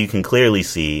can clearly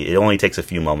see. It only takes a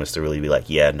few moments to really be like,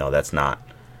 yeah, no, that's not.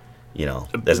 I'm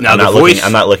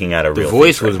not looking at a real. The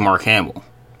voice was Mark Hamill,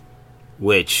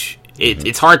 which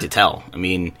it's hard to tell. I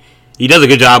mean, he does a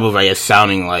good job of, I guess,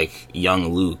 sounding like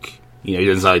young Luke. He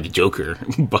doesn't sound like the Joker,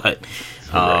 but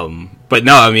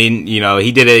no, I mean,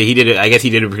 he did it. I guess he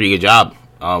did a pretty good job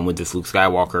with this Luke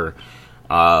Skywalker.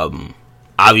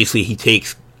 Obviously, he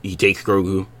takes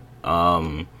Grogu.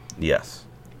 Yes.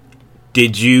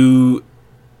 Did you?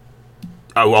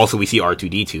 Also, we see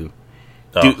R2-D2.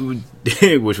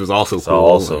 which was also cool.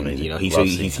 Also and, you know, he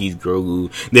sees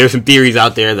Grogu. There's some theories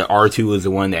out there that R2 was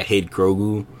the one that hid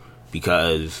Grogu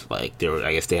because, like,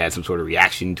 I guess they had some sort of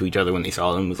reaction to each other when they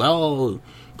saw him. It was like, oh,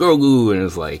 Grogu, and it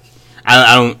was like,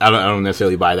 I don't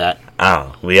necessarily buy that.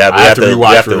 Oh, I have to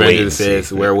rewatch Revenge of the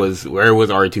Sith. Where was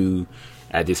R2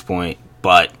 at this point?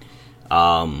 But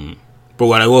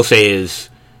what I will say is,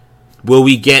 will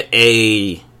we get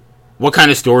what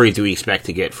kind of stories do we expect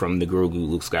to get from the Grogu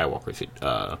Luke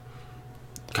Skywalker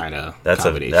kind of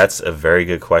combination? That's a very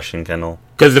good question, Kendall.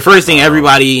 Because the first thing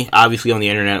everybody, obviously on the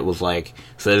internet, was like,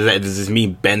 so does this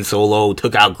mean Ben Solo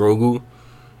took out Grogu?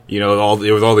 You know,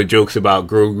 there was all the jokes about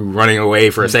Grogu running away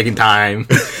for a second time,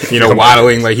 you know,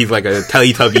 waddling like he's like a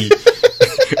Teletubby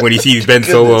when he sees Ben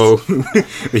Solo.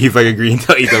 He's like a green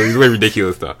Teletubby. It's really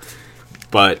ridiculous stuff.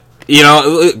 But, you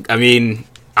know, I mean,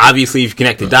 obviously, if you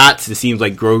connect the dots, it seems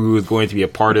like Grogu is going to be a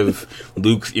part of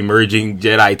Luke's emerging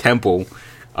Jedi temple.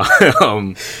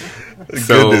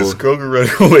 Goodness, Grogu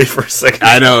running away for a second.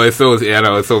 I know, it's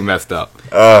so messed up.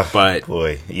 But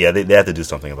boy, yeah, they have to do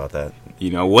something about that. You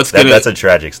know, that's a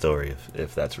tragic story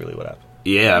if that's really what happened.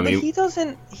 Yeah, I mean,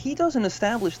 but he doesn't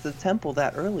establish the temple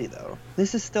that early though.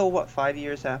 This is still 5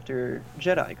 years after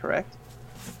Jedi, correct?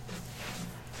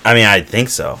 I mean, I think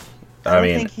so. I don't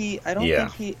think he. I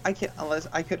can't unless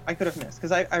I could have missed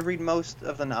because I read most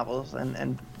of the novels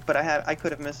but I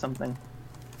could have missed something.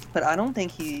 But I don't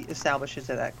think he establishes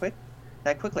it that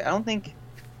quickly. I don't think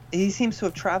he seems to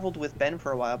have traveled with Ben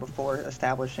for a while before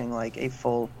establishing like a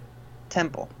full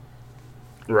temple.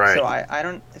 Right. So I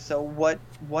don't. So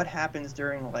what happens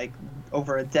during like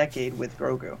over a decade with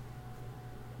Grogu?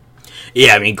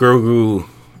 Yeah, I mean Grogu.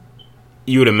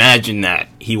 You would imagine that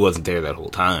he wasn't there that whole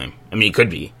time. I mean, he could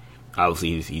be.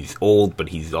 Obviously, he's old, but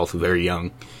he's also very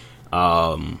young.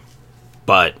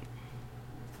 But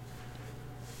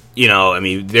you know, I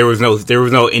mean, there was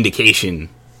no indication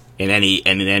in any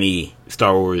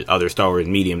other Star Wars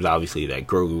mediums, obviously, that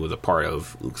Grogu was a part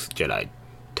of Luke's Jedi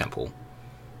temple.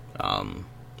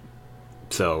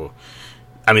 So,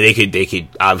 I mean, they could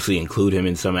obviously include him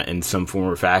in some form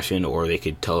or fashion, or they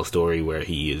could tell a story where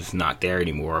he is not there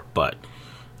anymore. But,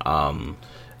 I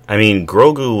mean,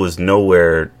 Grogu was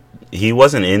nowhere. He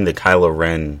wasn't in the Kylo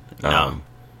Ren,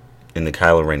 in the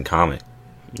Kylo Ren comic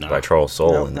by Charles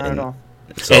Soule. Not at all.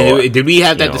 So, did we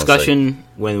have that discussion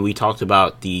when we talked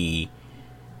about the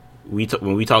episode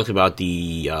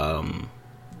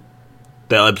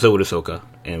with Ahsoka,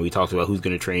 and we talked about who's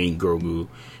going to train Grogu?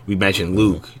 We mentioned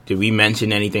Luke. Did we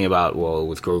mention anything about,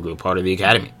 was Grogu a part of the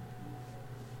Academy?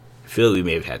 I feel like we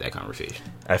may have had that conversation.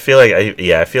 I feel like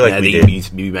we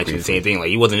did. We mentioned the same thing. Like,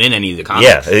 he wasn't in any of the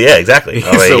comics. Yeah, exactly.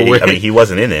 I mean, he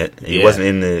wasn't in it. He wasn't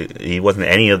in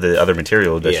any of the other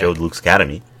material that showed Luke's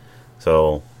Academy.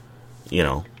 So, you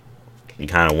know, you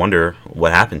kind of wonder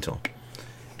what happened to him.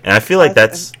 And I feel like go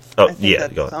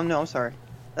ahead. No, I'm sorry.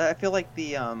 I feel like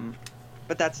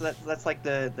but that's like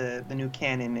the new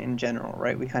canon in general,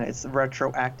 right? It's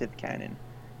retroactive canon.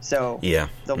 So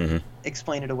they'll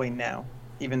explain it away now,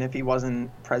 even if he wasn't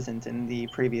present in the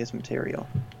previous material.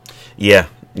 Yeah,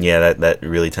 that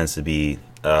really tends to be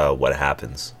what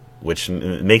happens, which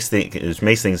makes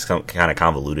things kind of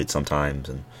convoluted sometimes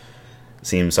and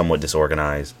seem somewhat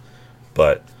disorganized.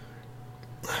 But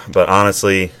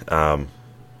honestly, I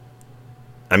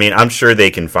mean, I'm sure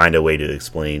they can find a way to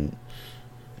explain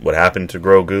what happened to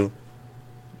Grogu,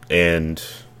 and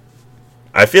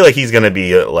I feel like he's going to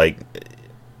be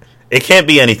it can't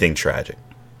be anything tragic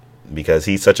because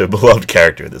he's such a beloved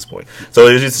character at this point. So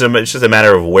it's just a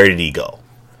matter of where did he go,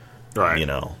 right? You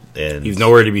know, and he's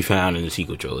nowhere to be found in the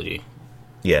sequel trilogy.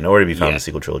 Yeah, nowhere to be found in the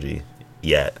sequel trilogy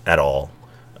yet at all.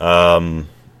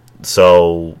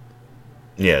 So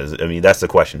yeah, I mean, that's the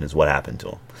question: is what happened to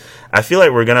him? I feel like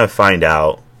we're gonna find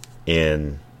out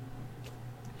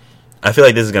I feel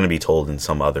like this is going to be told in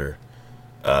some other,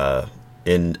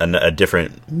 in a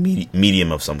different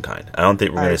medium of some kind. I don't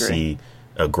think we're going to see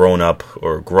a growing up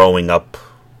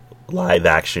live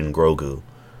action Grogu.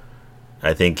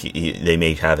 I think they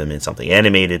may have him in something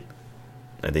animated.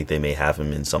 I think they may have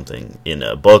him in something in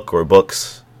a book or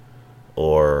books,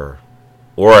 or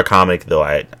a comic. Though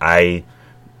I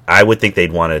would think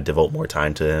they'd want to devote more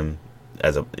time to him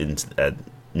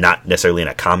not necessarily in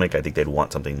a comic. I think they'd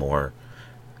want something more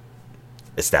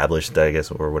established, I guess,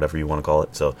 or whatever you want to call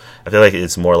it. So I feel like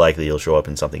it's more likely he'll show up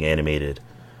in something animated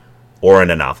or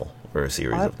in a novel or a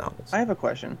series of novels. I have a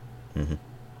question. Mm-hmm.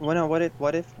 Well,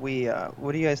 what if we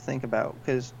what do you guys think about,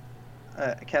 because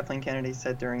Kathleen Kennedy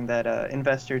said during that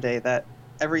investor day that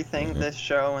everything, this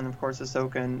show and of course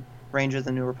Ahsoka and Rangers of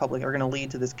the New Republic, are going to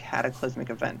lead to this cataclysmic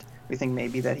event. We think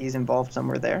maybe that he's involved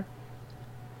somewhere there.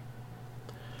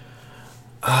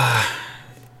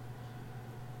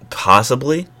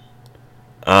 Possibly.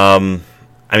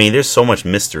 I mean, there's so much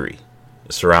mystery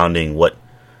surrounding what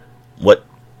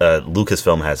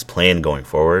Lucasfilm has planned going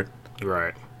forward.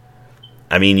 Right.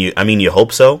 I mean, you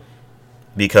hope so,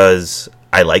 because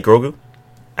I like Grogu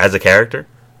as a character.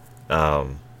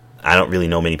 I don't really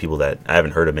know many people I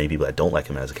haven't heard of many people that don't like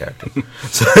him as a character.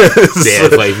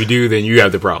 It's like, if you do, then you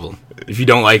have the problem. If you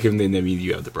don't like him, then that means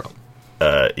you have the problem.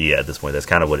 Yeah, at this point, that's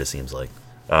kind of what it seems like.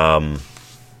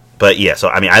 But yeah, so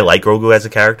I mean, I like Grogu as a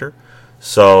character.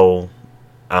 So,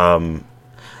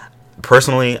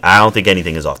 personally, I don't think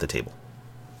anything is off the table.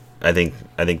 I think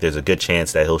there's a good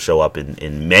chance that he'll show up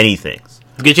in many things.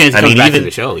 Good chance to come back to the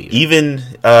show. Even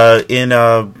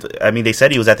I mean, they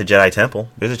said he was at the Jedi Temple.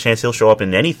 There's a chance he'll show up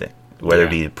in anything, whether it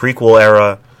be the prequel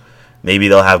era. Maybe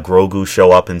they'll have Grogu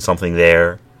show up in something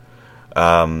there.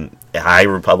 High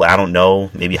Republic. I don't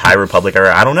know. Maybe High Republic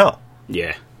era. I don't know.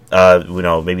 Yeah.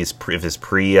 Maybe if it's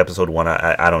pre Episode 1.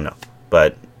 I don't know.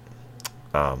 But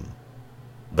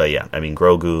yeah. I mean,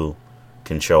 Grogu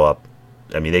can show up.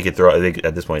 I mean,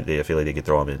 at this point, I feel like they could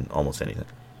throw him in almost anything.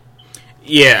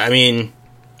 Yeah, I mean,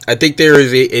 I think there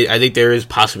is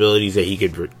possibilities that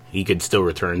he could still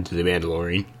return to the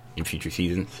Mandalorian in future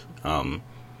seasons.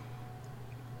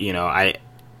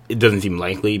 It doesn't seem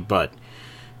likely, but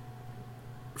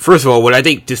first of all, what I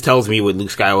think this tells me with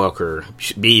Luke Skywalker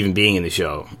being in the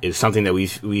show is something that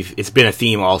it's been a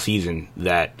theme all season,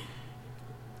 that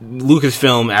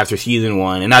Lucasfilm after season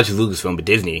 1, and not just Lucasfilm but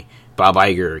Disney, Bob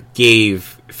Iger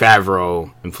gave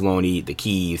Favreau and Filoni the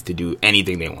keys to do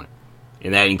anything they want.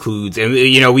 And that includes, and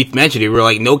we mentioned it, we're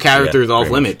like, no character is off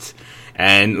limits.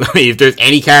 And if there's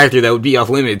any character that would be off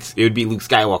limits, it would be Luke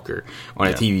Skywalker on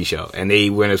a TV show. And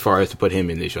they went as far as to put him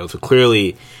in the show. So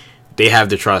clearly, they have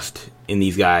the trust in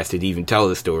these guys to even tell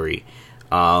the story.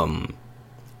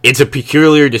 It's a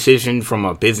peculiar decision from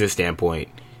a business standpoint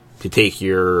to take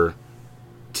your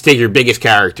biggest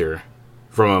character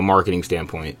from a marketing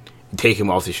standpoint, take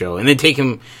him off the show, and then take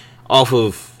him out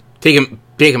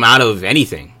of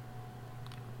anything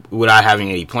without having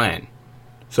any plan.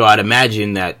 So I'd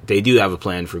imagine that they do have a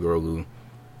plan for Grogu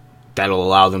that'll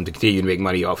allow them to continue to make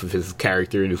money off of his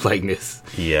character and his likeness.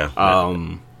 Yeah.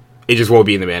 It just won't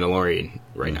be in The Mandalorian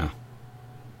right now.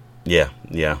 Yeah.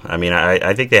 I mean,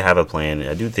 I think they have a plan.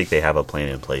 I do think they have a plan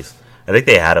in place. I think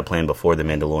they had a plan before The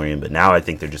Mandalorian, but now I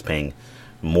think they're just paying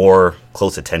more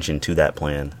close attention to that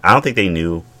plan. I don't think they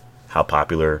knew how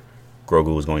popular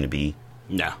Grogu was going to be.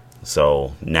 No.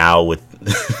 So now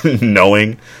with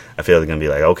knowing, I feel they're going to be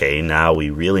like, okay, now we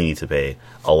really need to pay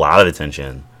a lot of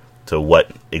attention to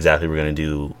what exactly we're going to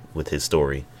do with his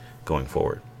story going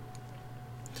forward.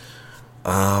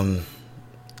 All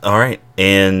right.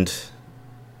 And,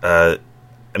 I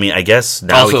mean, I guess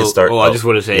now we can start. I just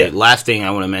want to say, last thing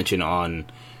I want to mention on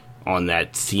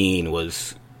that scene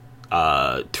was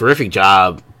terrific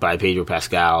job by Pedro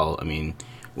Pascal. I mean,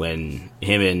 when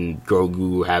him and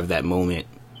Grogu have that moment,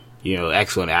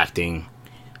 excellent acting.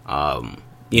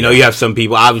 You have some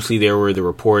people, obviously there were the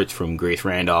reports from Grace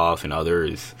Randolph and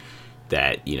others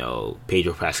that,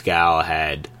 Pedro Pascal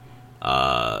had, he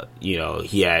had,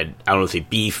 I don't want to say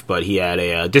beef, but he had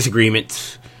a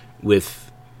disagreement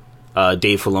with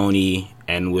Dave Filoni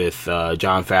and with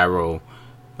Jon Favreau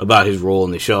about his role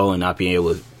in the show and not being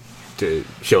able to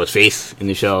show his face in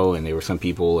the show. And there were some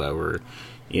people that were,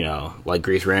 like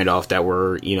Grace Randolph, that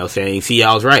were, saying, see,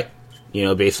 I was right,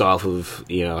 based off of,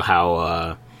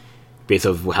 how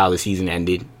the season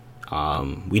ended.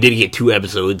 We did get 2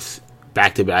 episodes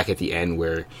back to back at the end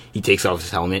where he takes off his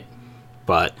helmet,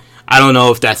 but I don't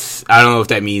know if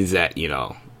that means that,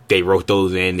 they wrote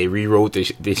those in, they rewrote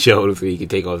the show so he could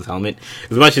take off his helmet,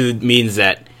 as much as it means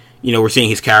that, we're seeing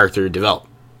his character develop.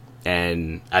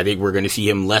 And I think we're going to see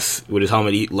him less with his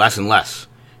helmet, less and less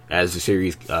as the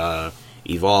series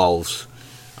evolves.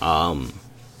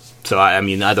 So I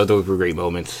mean, I thought those were great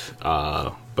moments.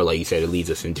 But like you said, it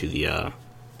leads us into the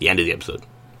end of the episode.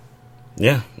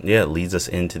 Yeah, it leads us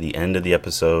into the end of the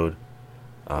episode.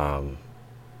 And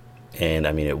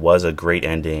I mean, it was a great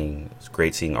ending. It's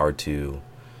great seeing R2.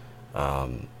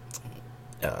 And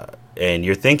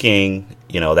you're thinking,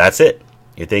 that's it.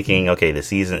 You're thinking, okay,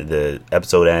 the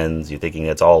episode ends. You're thinking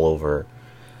it's all over,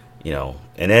 and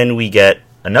then we get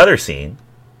another scene.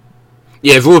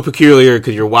 Yeah, it's a little peculiar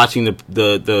because you're watching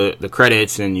the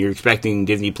credits and you're expecting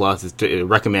Disney Plus to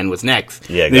recommend what's next.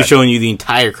 Yeah, exactly. And they're showing you the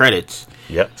entire credits.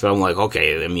 Yep. So I'm like,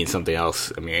 okay, that means something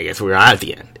else. I mean, I guess we're at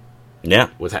the end. Yeah.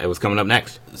 What's coming up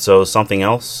next? So something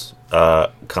else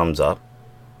comes up,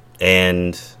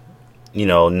 and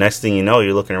next thing you know,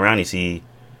 you're looking around, you see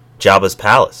Jabba's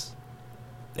palace,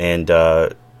 and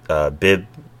Bib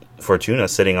Fortuna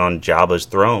sitting on Jabba's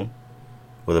throne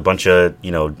with a bunch of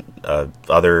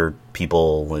other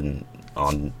people in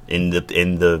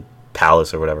the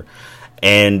palace or whatever,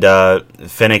 and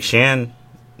Fennec Shand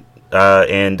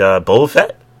and Boba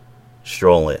Fett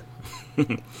stroll in,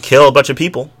 kill a bunch of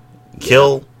people,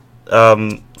 kill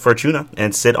Fortuna,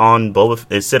 and sit on Jabba's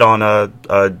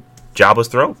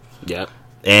throne. Yeah,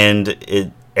 and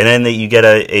then you get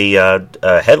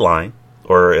a headline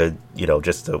or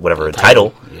just whatever a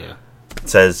title. Yeah, it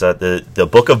says the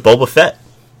Book of Boba Fett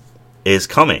is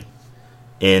coming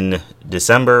in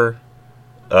December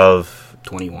of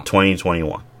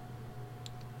 2021.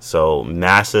 So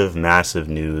massive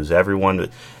news. Everyone,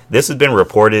 this has been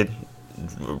reported.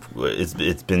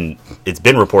 It's been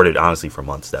reported honestly for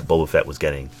months that Boba Fett was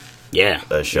getting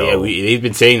a show. Yeah, they've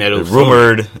been saying that it was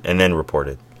rumored and then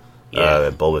reported.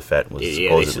 That Boba Fett was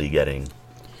supposedly getting.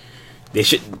 They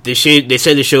said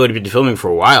the show had been filming for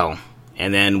a while,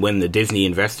 and then when the Disney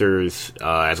investors,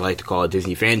 as I like to call it,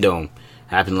 Disney fandom,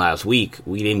 happened last week,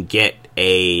 we didn't get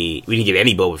any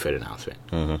Boba Fett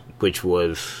announcement, which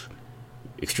was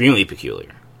extremely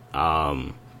peculiar.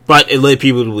 But it led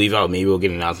people to believe, maybe we'll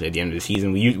get an announcement at the end of the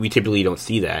season. We typically don't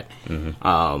see that,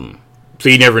 so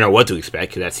you never know what to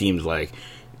expect. Because it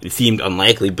seemed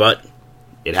unlikely, but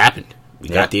it happened. We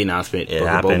got the announcement. It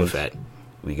happened. Boba Fett.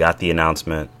 We got the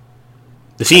announcement.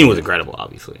 The scene was incredible,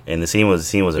 obviously, and the scene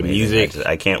was amazing. Music,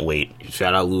 I can't wait.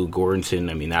 Shout out Lou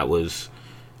Goranson. I mean, that was.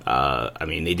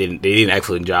 They did an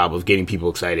excellent job of getting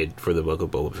people excited for the Book of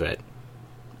Boba Fett.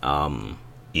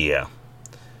 Yeah,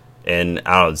 and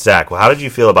I don't know, Zach. Well, how did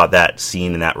you feel about that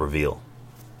scene and that reveal?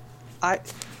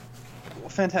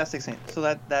 Fantastic scene.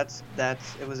 So that's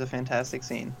it was a fantastic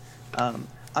scene.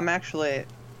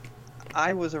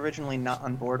 I was originally not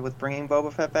on board with bringing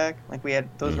Boba Fett back. Like, we had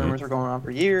those rumors were going on for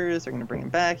years. They're going to bring him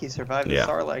back. He survived the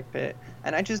Sarlacc pit,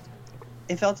 and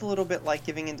it felt a little bit like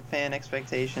giving into fan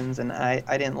expectations, and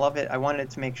I didn't love it. I wanted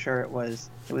to make sure it was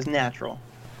natural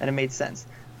and it made sense.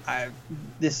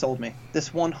 This sold me. This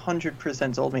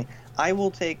 100% sold me. I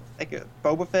will take like a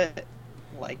Boba Fett,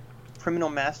 like criminal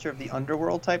master of the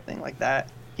underworld type thing like that.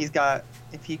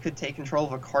 If he could take control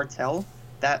of a cartel,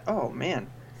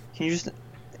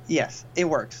 yes, it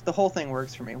works. The whole thing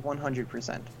works for me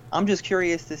 100%. I'm just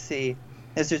curious to see,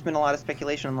 as there's been a lot of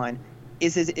speculation online,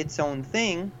 is it its own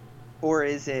thing, or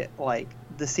is it like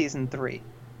the season 3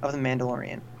 of The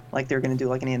Mandalorian? Like they're going to do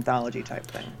like an anthology type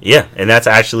thing. Yeah, and that's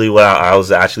actually what I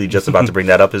was actually just about to bring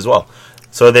that up as well.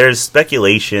 So there's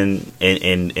speculation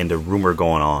and the rumor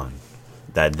going on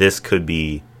that this could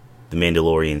be The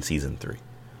Mandalorian season 3.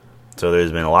 So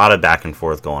there's been a lot of back and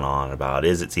forth going on about,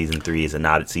 is it season 3, is it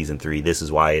not at season 3, this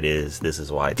is why it is, this is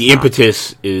why it's the not.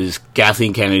 Impetus is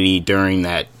Kathleen Kennedy during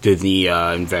that Disney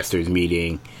investors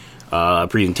meeting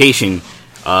presentation.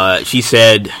 She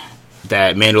said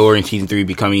that Mandalorian season 3 will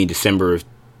be coming in December of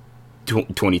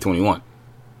 2021.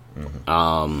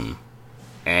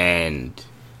 And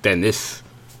then this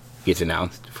gets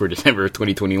announced for December of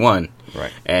 2021.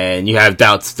 Right. And you have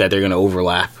doubts that they're going to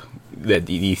overlap that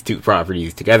these two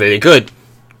properties together. They could,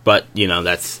 but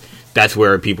that's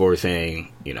where people were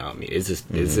saying, is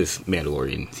this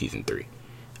Mandalorian season 3?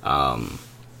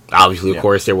 Obviously, of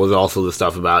course, there was also the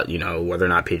stuff about whether or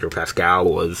not Pedro Pascal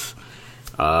was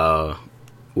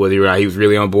whether or not he was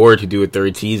really on board to do a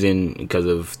third season because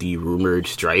of the rumored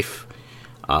strife,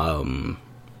 and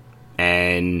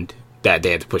that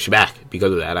they had to push it back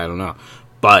because of that. I don't know,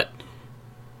 but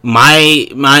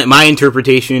my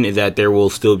interpretation is that there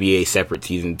will still be a separate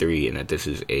season 3 and that this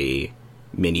is a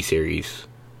miniseries.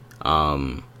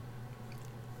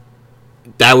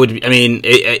 That would,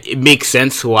 it makes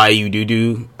sense why you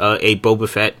do a Boba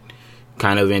Fett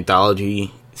kind of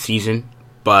anthology season,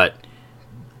 but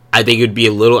I think it would be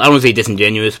a little, I don't want to say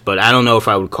disingenuous, but I don't know if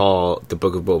I would call the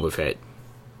Book of Boba Fett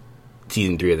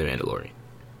season 3 of The Mandalorian.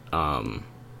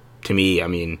 To me,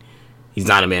 he's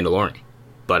not a Mandalorian,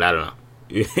 but I don't know.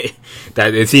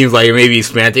 That it seems like it may be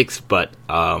semantics, but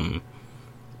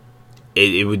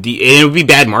it would be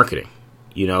bad marketing.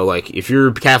 Like if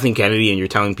you're Kathleen Kennedy and you're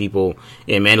telling people,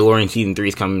 Mandalorian season 3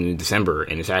 is coming in December,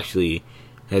 and it's actually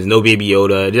has no Baby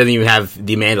Yoda, it doesn't even have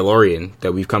the Mandalorian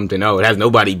that we've come to know. It has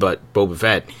nobody but Boba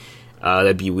Fett.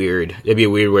 That'd be weird. That'd be a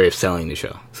weird way of selling the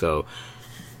show. So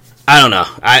I don't know.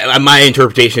 My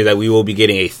interpretation is that we will be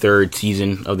getting a third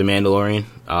season of The Mandalorian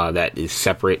that is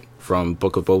separate from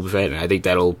Book of Boba Fett, and I think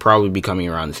that'll probably be coming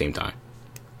around the same time.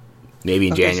 Maybe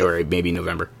in January, maybe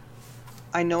November.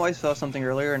 I know I saw something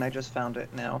earlier, and I just found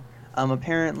it now.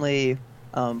 Apparently,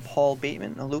 Paul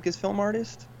Bateman, a Lucasfilm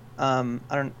artist,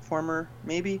 former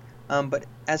maybe, but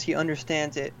as he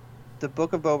understands it, the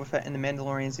Book of Boba Fett and The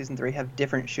Mandalorian Season 3 have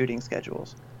different shooting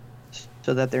schedules.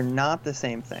 so that they're not the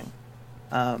same thing,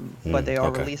 but they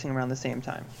are releasing around the same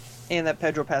time. And that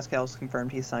Pedro Pascal's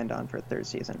confirmed he's signed on for a third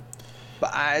season.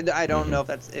 But I don't know if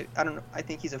that's it. I don't know. I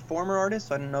think he's a former artist,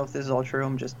 so I don't know if this is all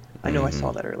true. I know I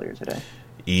saw that earlier today.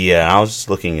 Yeah, I was just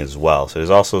looking as well. So there's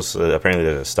also apparently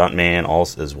there's a stuntman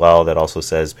also as well that also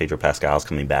says Pedro Pascal's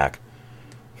coming back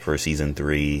for season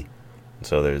 3.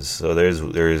 So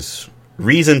there's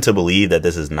reason to believe that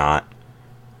this is not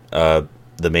The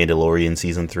Mandalorian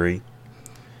season 3.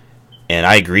 And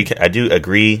I do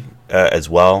agree as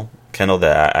well, Kendall,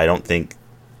 that I think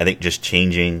just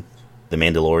changing The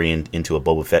Mandalorian into a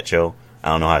Boba Fett show, I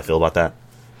don't know how I feel about that.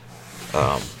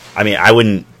 I mean, I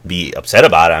wouldn't be upset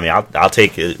about it. I mean, I'll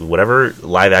take whatever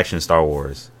live action Star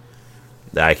Wars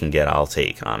that I can get. I'll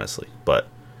take, honestly. But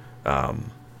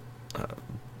and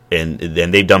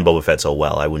they've done Boba Fett so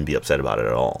well, I wouldn't be upset about it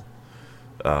at all.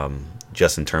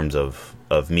 Just in terms of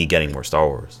me getting more Star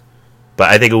Wars, but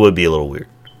I think it would be a little weird.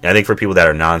 And I think for people that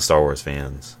are non-Star Wars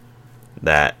fans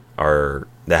that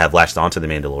have latched onto The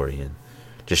Mandalorian,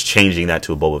 just changing that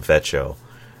to a Boba Fett show,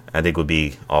 I think would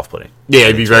be off-putting. Yeah,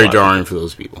 it'd be very jarring for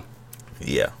those people.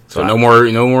 Yeah. So no more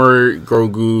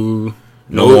Grogu,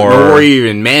 no more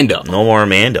even Mando. No more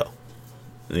Mando.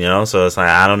 You know, so it's like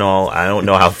I don't know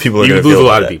how people are going to feel. You lose a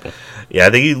lot of people. Yeah, I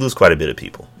think you lose quite a bit of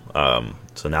people.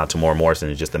 So now Tamora Morrison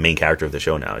is just the main character of the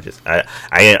show now.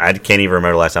 I can't even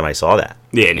remember the last time I saw that.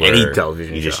 Yeah, in any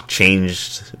television show. You just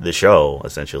changed the show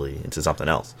essentially into something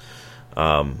else.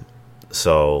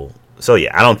 So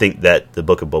yeah, I don't think that the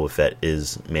Book of Boba Fett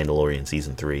is Mandalorian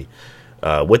season 3.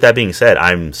 With that being said,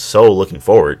 I'm so looking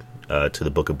forward to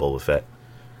the Book of Boba Fett.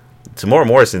 Tamora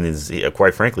Morrison is,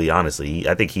 quite frankly, honestly,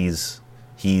 I think he's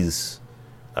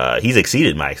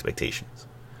exceeded my expectations.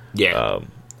 Yeah.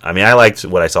 I mean, I liked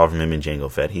what I saw from him in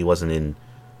Jango Fett. He wasn't in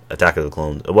Attack of the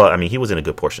Clones. Well, I mean, he was in a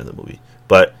good portion of the movie,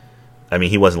 but I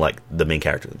mean, he wasn't like the main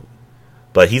character of the movie.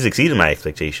 But he's exceeded my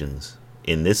expectations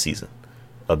in this season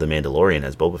of The Mandalorian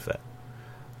as Boba Fett.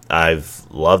 I've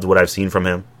loved what I've seen from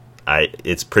him.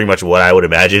 It's pretty much what I would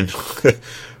imagine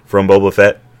from Boba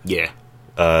Fett. Yeah.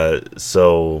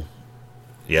 So,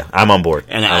 yeah, I'm on board.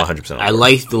 And I'm 100% on board. I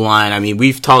like the line. I mean,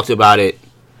 we've talked about it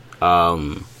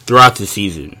throughout the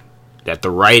season, that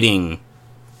the writing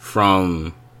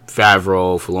from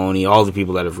Favreau, Filoni, all the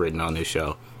people that have written on this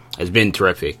show has been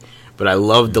terrific. But I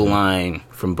love the line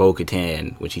from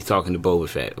Bo-Katan when she's talking to Boba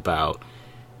Fett about,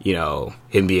 you know,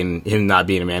 him not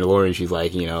being a Mandalorian. She's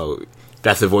like, you know,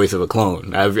 that's the voice of a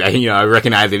clone. I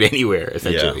recognize it anywhere,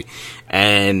 essentially. Yeah.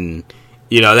 And,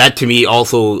 you know, that to me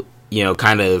also, you know,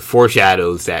 kind of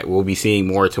foreshadows that we'll be seeing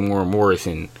more Tamora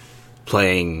Morrison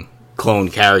playing clone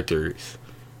characters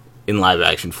in live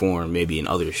action form, maybe in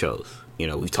other shows. You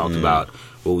know, we talked about,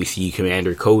 will we see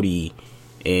Commander Cody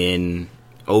in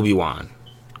Obi-Wan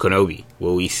Kenobi?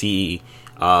 Will we see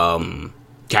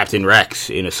Captain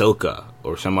Rex in Ahsoka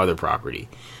or some other property?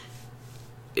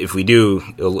 If we do,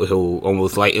 he'll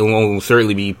almost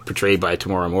certainly be portrayed by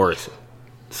Tamora Morrison.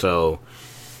 So,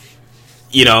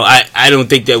 you know, I don't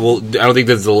think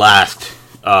that's the last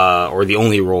or the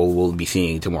only role we'll be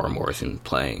seeing Tamora Morrison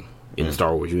playing in the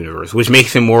Star Wars universe, which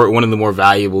makes him one of the more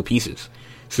valuable pieces.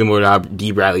 Similar to how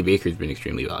D. Bradley Baker's been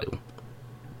extremely valuable.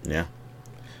 Yeah.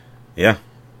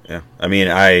 I mean,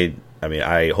 I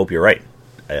hope you're right,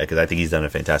 because I think he's done a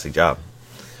fantastic job.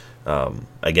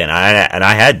 Again,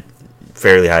 I had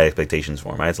fairly high expectations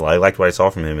for him. I liked what I saw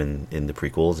from him in the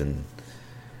prequels, and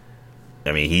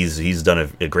I mean, he's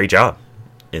done a great job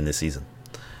in this season.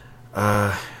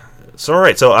 So all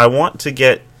right, so I want to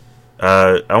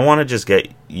just get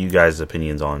you guys'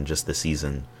 opinions on just the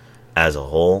season as a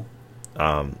whole.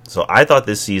 So I thought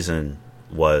this season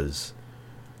was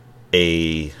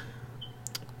I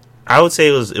would say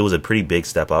it was a pretty big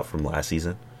step up from last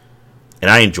season,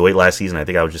 and I enjoyed last season. I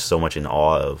think I was just so much in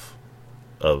awe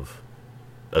of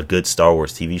a good Star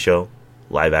Wars TV show,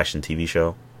 live action TV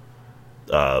show.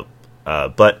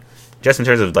 But just in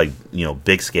terms of, like, you know,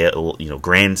 big scale, you know,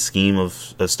 grand scheme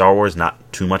of Star Wars,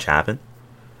 not too much happened.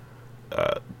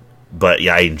 But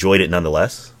yeah, I enjoyed it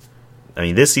nonetheless. I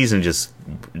mean, this season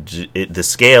the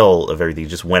scale of everything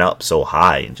just went up so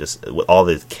high, and just all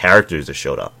the characters that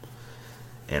showed up,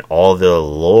 and all the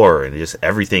lore and just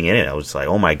everything in it. I was just like,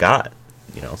 oh my god,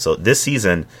 you know. So this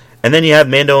season, and then you have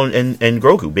Mando and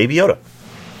Grogu, Baby Yoda,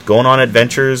 going on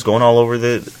adventures, going all over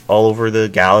the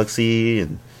galaxy,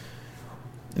 and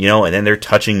you know, and then they're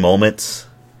touching moments,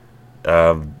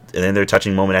 and then their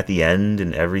touching moment at the end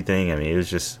and everything. I mean, it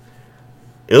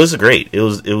was great. It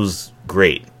was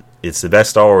great. It's the best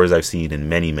Star Wars I've seen in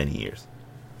many, many years.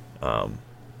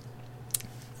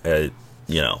 You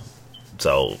know,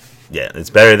 so Yeah, it's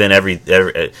better than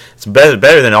it's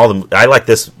better than all the. I like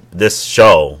this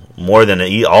show more than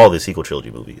all the sequel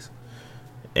trilogy movies,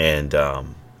 and I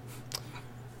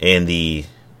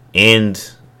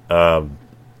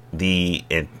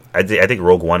think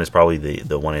Rogue One is probably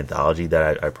the one anthology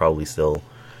that I probably still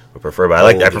would prefer.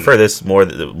 But I prefer this more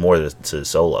to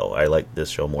Solo. I like this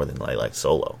show more than I like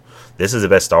Solo. This is the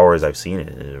best Star Wars I've seen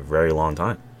in a very long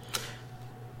time.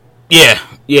 Yeah.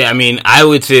 I mean, I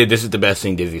would say this is the best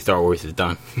thing Disney Star Wars has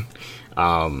done.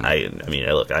 I mean,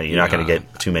 look, you're not going to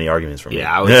get too many arguments from me.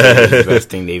 Yeah, I would say this is the best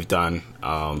thing they've done.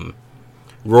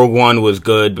 Rogue One was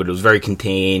good, but it was very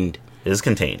contained. It is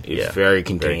contained. It's very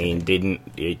contained.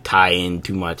 Didn't tie in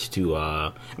too much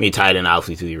to. It tied in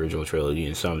obviously to the original trilogy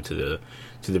and some to the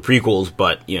prequels,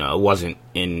 but it wasn't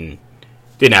didn't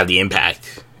have the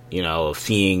impact. Of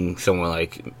seeing someone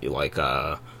like Luke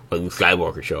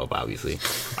Skywalker show up, obviously.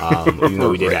 Even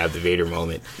though we did have the Vader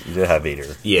moment. You did have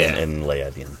Vader. Yeah. And Leia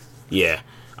at the end. Yeah.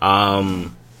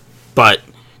 But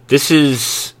this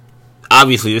is...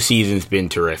 Obviously, this season's been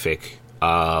terrific.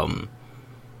 It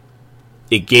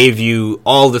gave you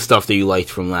all the stuff that you liked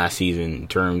from last season in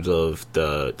terms of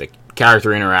the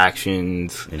character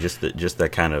interactions. And just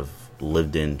that kind of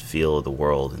lived-in feel of the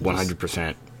world.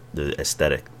 100%. The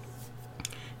aesthetic.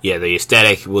 Yeah, the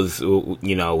aesthetic was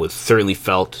certainly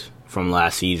felt from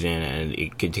last season, and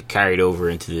it carried over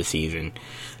into this season.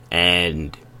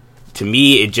 And to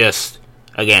me, it just,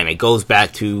 again, it goes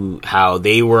back to how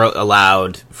they were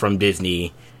allowed from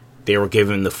Disney. They were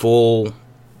given the full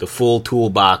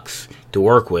toolbox to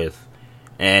work with,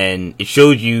 and it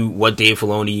showed you what Dave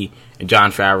Filoni and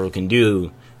Jon Favreau can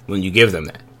do when you give them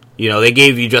that. They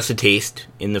gave you just a taste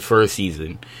in the first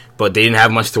season, but they didn't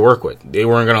have much to work with. They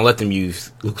weren't going to let them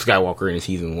use Luke Skywalker in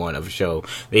season 1 of a show.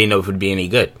 They didn't know if it would be any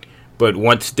good. But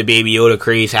once the Baby Yoda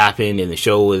craze happened and the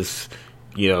show was,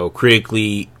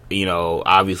 critically,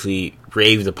 obviously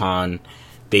raved upon,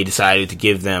 they decided to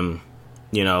give them,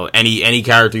 any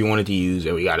character you wanted to use.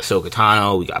 And we got Ahsoka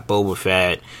Tano, we got Boba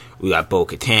Fett, we got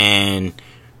Bo-Katan.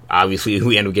 Obviously,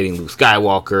 we ended up getting Luke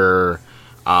Skywalker.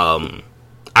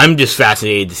 I'm just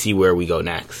fascinated to see where we go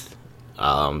next.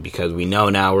 Because we know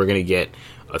now we're going to get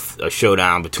a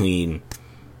showdown between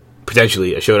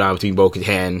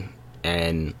Bo-Katan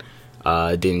and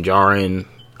Din Djarin.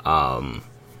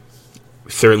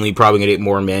 Certainly probably going to get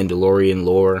more Mandalorian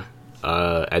lore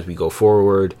as we go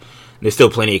forward. There's still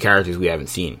plenty of characters we haven't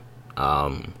seen.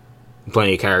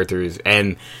 Plenty of characters.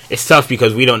 And it's tough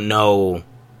because we don't know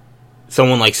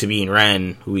someone like Sabine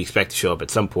Wren, who we expect to show up at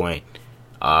some point.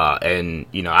 And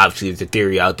obviously there's a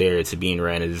theory out there that Sabine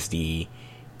Wren is which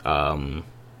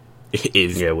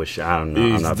I don't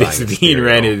know. I'm not buying Sabine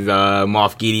Wren is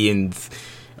Moff Gideon's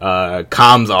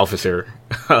comms officer,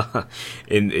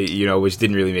 which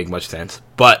didn't really make much sense.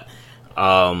 But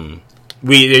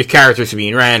there's characters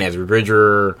Sabine Wren, Ezra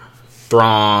Bridger,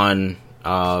 Thrawn.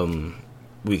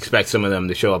 We expect some of them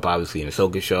to show up, obviously, in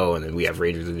Ahsoka show, and then we have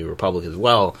Rangers of the New Republic as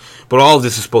well. But all of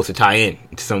this is supposed to tie in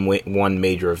to one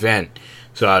major event.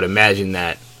 So I'd imagine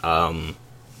that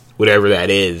whatever that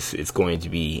is, it's going to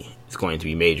be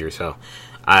major. So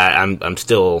I'm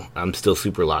still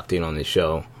super locked in on this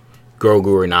show,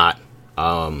 Grogu or not.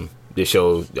 This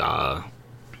show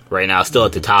right now is still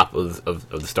at the top of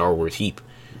the Star Wars heap.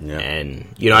 Yeah. And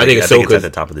I think it's at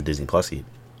the top of the Disney Plus heap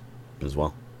as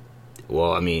well.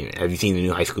 Well, I mean, have you seen the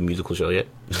new High School Musical show yet?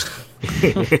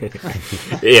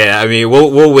 Yeah, I mean,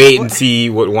 we'll wait and see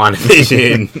what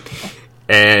WandaVision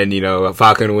and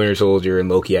Falcon and Winter Soldier and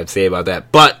Loki have to say about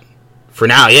that. But for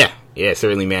now, yeah,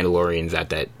 certainly Mandalorian's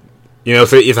at that.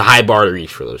 So it's a high bar to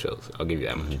reach for those shows. I'll give you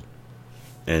that much.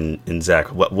 And Zach,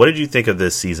 what did you think of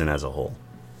this season as a whole?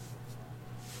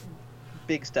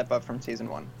 Big step up from season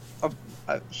 1.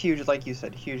 A huge, like you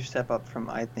said, huge step up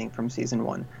from season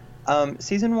 1.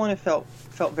 Season 1, it felt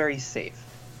very safe.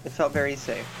 It felt very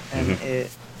safe, and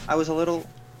I was a little.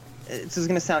 This is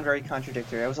going to sound very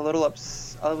contradictory. I was a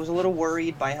little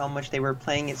worried by how much they were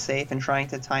playing it safe and trying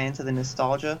to tie into the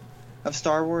nostalgia of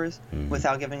Star Wars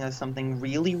without giving us something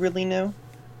really, really new.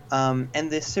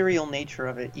 And the serial nature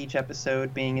of it, each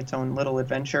episode being its own little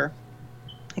adventure,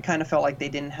 it kind of felt like they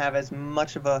didn't have as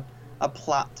much of a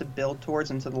plot to build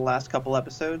towards into the last couple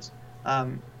episodes.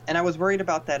 And I was worried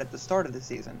about that at the start of the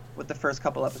season with the first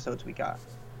couple episodes we got.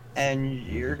 And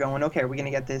you're going, okay, we're going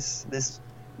to get this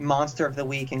monster of the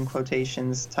week in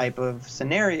quotations type of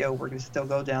scenario. We're going to still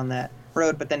go down that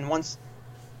road. But then once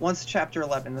chapter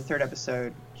 11, the third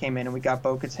episode, came in and we got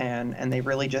Bo-Katan, and they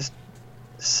really just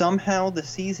somehow the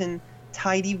season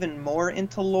tied even more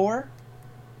into lore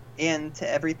and to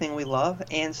everything we love,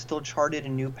 and still charted a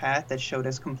new path that showed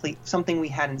us something we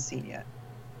hadn't seen yet,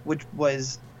 which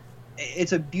was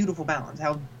it's a beautiful balance.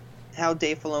 How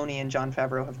Dave Filoni and Jon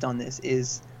Favreau have done this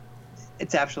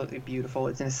it's absolutely beautiful.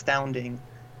 It's astounding.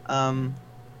 I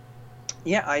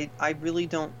really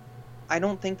don't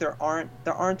think there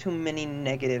aren't too many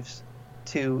negatives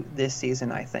to this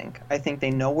season. I think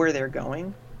they know where they're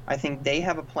going. I think they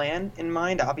have a plan in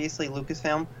mind. Obviously,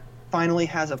 Lucasfilm finally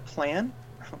has a plan.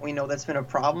 We know that's been a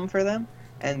problem for them,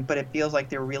 but it feels like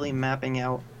they're really mapping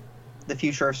out the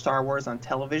future of Star Wars on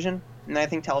television. And I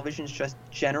think television is just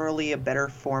generally a better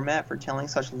format for telling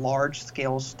such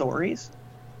large-scale stories,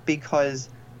 because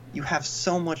you have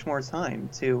so much more time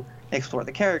to explore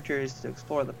the characters, to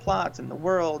explore the plots and the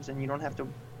worlds, and you don't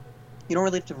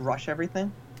really have to rush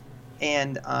everything.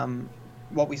 And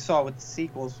what we saw with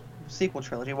the sequel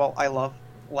trilogy, well, I love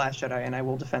Last Jedi, and I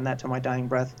will defend that to my dying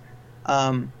breath.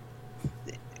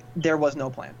 There was no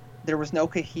plan. There was no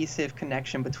cohesive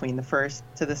connection between the first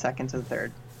to the second to the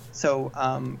third. So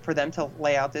for them to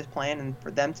lay out this plan and for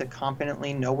them to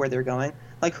confidently know where they're going,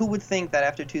 like, who would think that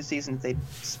after 2 seasons they'd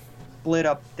split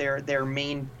up their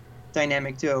main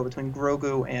dynamic duo between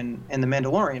Grogu and the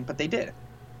Mandalorian? But they did,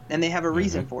 and they have a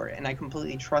reason for it, and I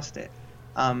completely trust it.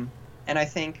 And I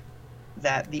think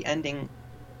that the ending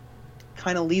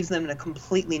kind of leaves them in a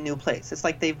completely new place. It's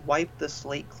like they've wiped the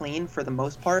slate clean for the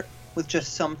most part, with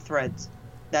just some threads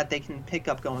that they can pick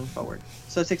up going forward.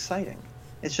 So it's exciting.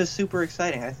 It's just super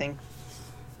exciting. I think,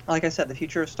 like I said, the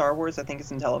future of Star Wars, I think,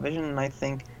 is in television, and I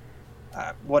think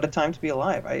what a time to be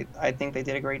alive. I think they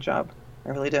did a great job. I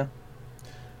really do.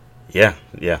 Yeah.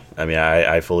 I mean,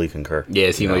 I fully concur. Yeah,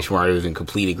 it seemed like Schmarter was in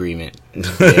complete agreement.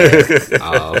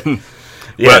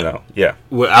 Yeah.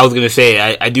 What I was gonna say,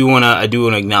 I do wanna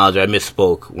acknowledge I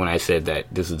misspoke when I said that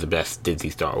this is the best Disney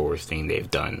Star Wars thing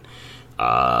they've done,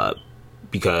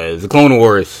 because the Clone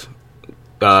Wars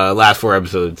last 4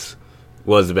 episodes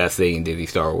was the best thing in Disney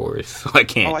Star Wars. So I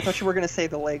can't. Oh, I thought you were gonna say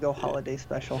the Lego Holiday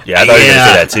Special. Yeah, I thought you were gonna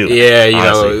say that too. Yeah,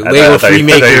 honestly. Lego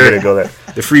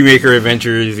Freemaker, the Freemaker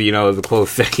Adventures, is a close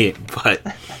second, but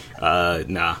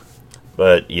nah.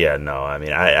 But yeah, no, I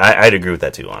mean, I'd agree with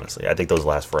that too. Honestly, I think those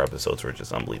last 4 episodes were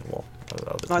just unbelievable.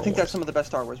 No, I think that's some of the best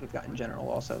Star Wars we've got in general,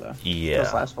 also, though. Yeah,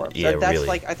 those last 4 episodes. Yeah, that's really,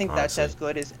 like, I think honestly. That's as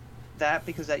good as that,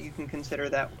 because that you can consider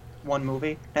that one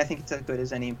movie. And I think it's as good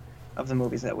as any of the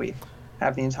movies that we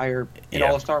have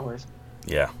all of Star Wars.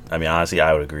 Yeah, I mean, honestly,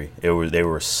 I would agree. They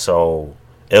were so.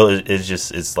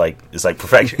 It's like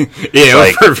perfection. Yeah, it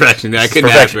was perfection. I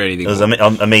couldn't ask for anything. It was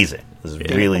amazing. It was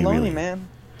really, Filoni, really. Man.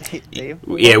 Dave.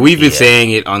 Yeah, we've been saying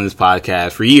it on this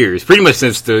podcast for years, pretty much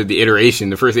since the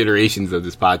first iterations of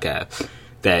this podcast,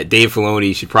 that Dave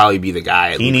Filoni should probably be the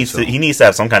guy. He needs to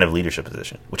have some kind of leadership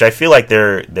position, which I feel like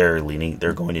they're going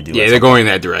to do. Yeah, they're going in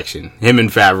that direction. Him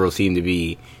and Favreau seem to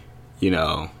be, seem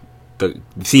to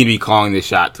be calling the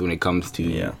shots when it comes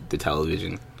to the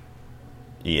television.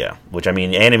 Yeah, which, I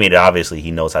mean, animated, obviously he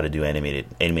knows how to do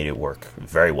animated work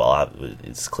very well.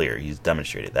 It's clear he's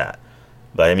demonstrated that.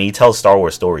 But I mean, he tells Star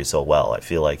Wars stories so well. I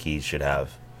feel like he should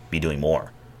be doing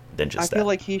more than just that. I feel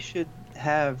like he should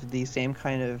have the same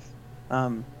kind of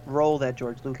role that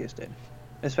George Lucas did,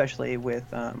 especially with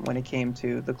when it came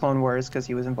to the Clone Wars, because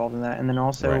he was involved in that, and then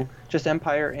also just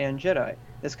Empire and Jedi.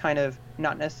 This kind of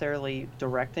not necessarily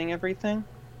directing everything,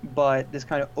 but this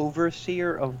kind of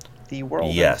overseer of the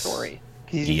world and story.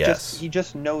 Because he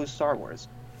just knows Star Wars.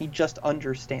 He just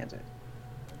understands it.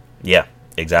 Yeah,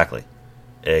 exactly.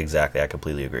 Exactly, I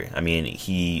completely agree. I mean,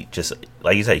 he just,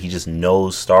 like you said, he just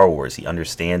knows Star Wars. He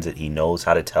understands it. He knows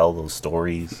how to tell those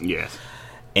stories. Yeah.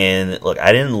 And look,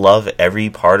 I didn't love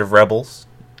every part of Rebels.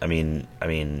 I mean,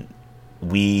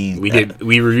 we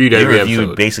reviewed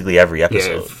episode. Basically every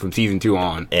episode from season 2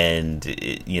 on. And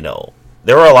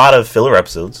there were a lot of filler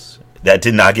episodes that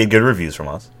did not get good reviews from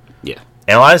us. Yeah.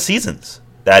 And a lot of seasons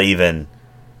that even,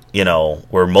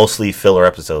 were mostly filler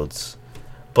episodes.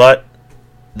 But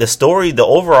the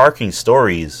overarching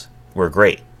stories were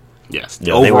great. Yes,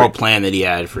 the overall plan that he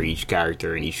had for each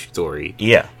character and each story,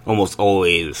 almost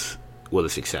always was a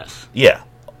success. Yeah,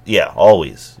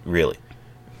 always, really.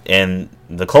 And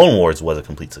the Clone Wars was a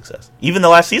complete success. Even the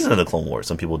last season of the Clone Wars,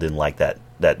 some people didn't like that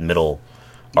middle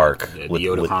arc. The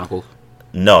Yoda Chronicles?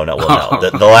 No,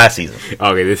 the last season.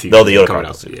 Okay, this season. No, the Yoda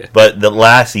Chronicles. Yeah. But the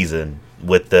last season,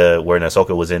 with where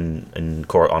Ahsoka was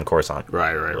on Coruscant,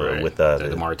 right, with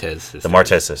the Martez sisters. The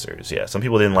Martez sisters, yeah. Some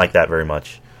people didn't like that very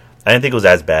much. I didn't think it was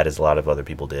as bad as a lot of other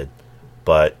people did,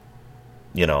 but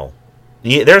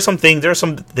there are some things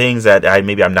that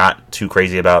I'm not too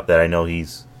crazy about that I know he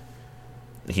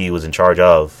was in charge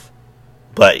of,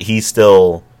 but he's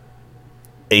still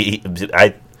he's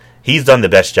done the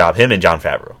best job. Him and Jon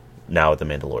Favreau now with The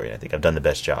Mandalorian, I think, I've done the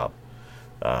best job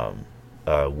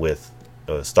with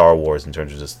Star Wars in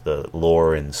terms of just the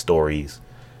lore and stories.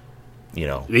 They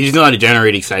just know how to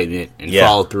generate excitement and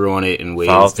follow through on it in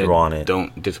ways that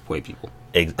don't disappoint people.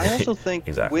 I also think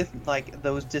with like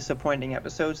those disappointing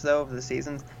episodes though of the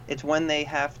seasons, it's when they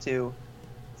have to.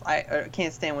 I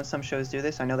can't stand when some shows do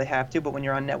this. I know they have to, but when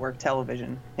you're on network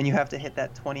television and you have to hit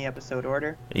that 20 episode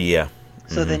order. Yeah.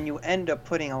 So then you end up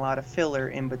putting a lot of filler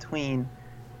in between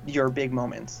your big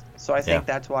moments. So I think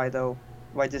that's why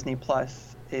Disney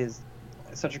Plus is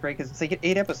such a great, because it's like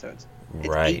 8 episodes. It's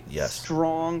right. 8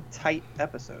 strong, tight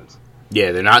episodes.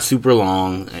 Yeah, they're not super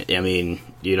long. I mean,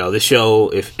 this show,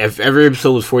 if every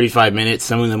episode was 45 minutes,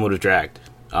 some of them would have dragged.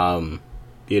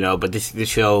 But this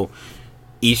show,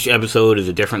 each episode is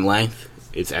a different length.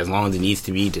 It's as long as it needs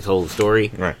to be to tell the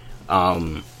story. Right.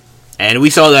 And we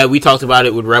saw that. We talked about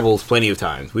it with Rebels plenty of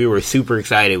times. We were super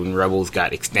excited when Rebels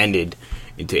got extended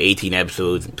into 18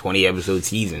 episodes and 20 episode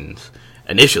seasons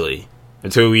initially,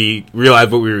 until we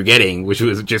realized what we were getting, which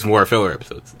was just more filler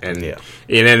episodes. And it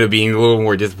ended up being a little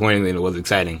more disappointing than it was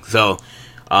exciting. So,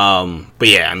 but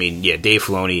yeah, I mean, Dave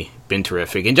Filoni, been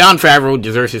terrific. And Jon Favreau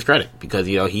deserves his credit because,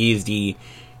 he's the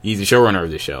showrunner of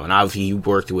the show. And obviously he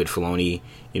worked with Filoni,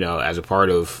 as a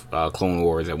part of Clone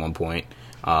Wars at one point.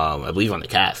 I believe on the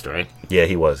cast, right? Yeah,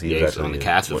 he was. He was on the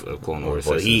cast of Clone Wars.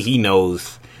 So he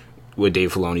knows what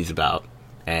Dave Filoni's about.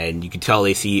 And you can tell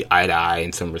they see eye to eye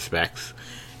in some respects.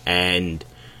 And,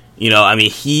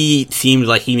 he seems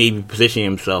like he may be positioning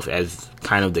himself as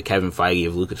kind of the Kevin Feige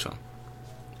of Lucasfilm.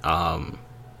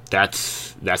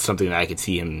 That's something that I could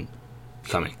see him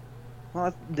coming.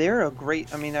 Well, they're a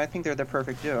great... I think they're the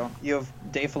perfect duo. You have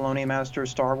Dave Filoni, master of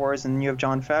Star Wars, and you have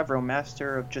Jon Favreau,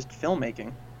 master of just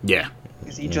filmmaking. Yeah.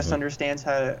 Because he just understands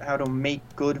how to make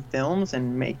good films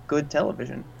and make good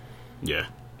television. Yeah.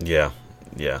 Yeah.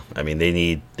 Yeah. I mean, they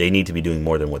need to be doing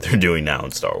more than what they're doing now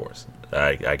in Star Wars.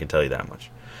 I can tell you that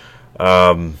much.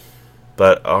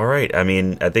 But all right. I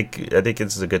mean, I think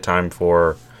this is a good time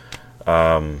for,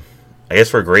 I guess,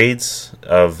 for grades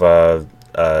of,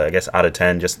 I guess, out of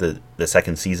 10, just the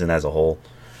second season as a whole.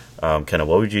 Kenna,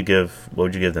 what would you give The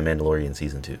Mandalorian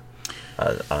season 2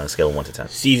 on a scale of 1 to 10?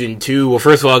 Season 2. Well,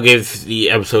 first of all, I'll give the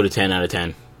episode a 10 out of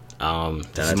 10.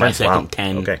 This is my second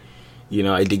 10. Okay.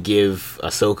 I did give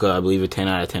Ahsoka, I believe, a 10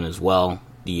 out of 10 as well.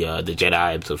 The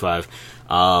Jedi episode 5.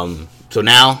 So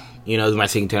now, this is my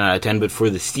second 10 out of 10. But for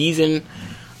the season,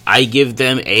 I give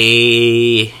them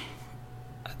a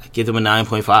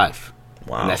 9.5.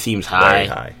 Wow. And that seems high.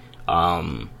 Very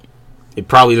high. It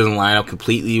probably doesn't line up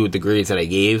completely with the grades that I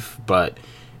gave, but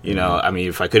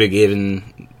if I could have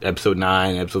given episode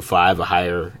 9, episode 5 a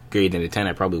higher grade than a 10,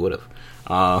 I probably would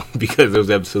have, because those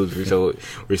episodes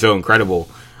were so incredible.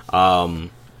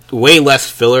 Way less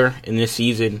filler in this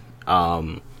season.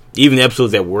 Even the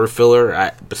episodes that were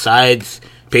filler, besides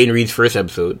Peyton Reed's first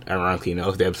episode, ironically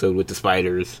enough, the episode with the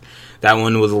spiders, that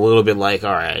one was a little bit like,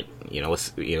 all right,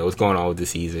 what's going on with the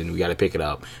season? We got to pick it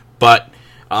up. But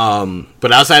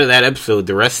outside of that episode,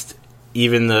 the rest,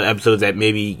 even the episodes that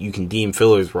maybe you can deem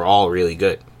fillers, were all really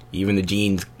good. Even the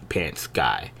jeans pants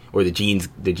guy, or the jeans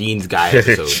guy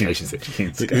episode, I should say.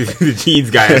 The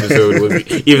jeans guy episode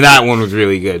even that one was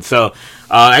really good. So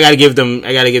I gotta give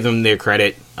them their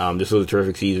credit. This was a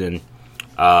terrific season.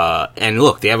 And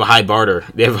look, they have a high barter.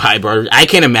 I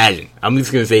can't imagine. I'm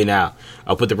just gonna say now.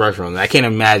 I'll put the pressure on them. I can't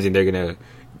imagine they're gonna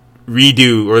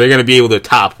redo, or they're gonna be able to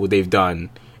top what they've done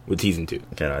with season 2.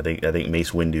 Okay, I think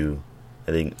Mace Windu.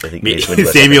 I think Mace Windu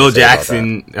Samuel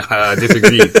Jackson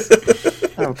disagrees.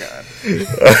 Oh God.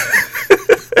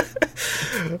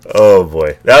 Oh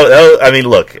boy, that I mean,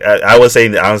 look, I was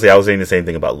saying the same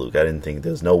thing about Luke. I didn't think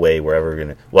there's no way we're ever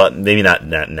gonna. Well, maybe not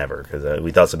never, because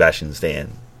we thought Sebastian Stan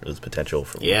was potential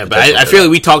for. Yeah, but I feel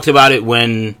like we talked about it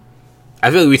when. I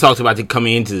feel like we talked about it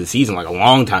coming into the season like a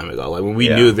long time ago. Like when we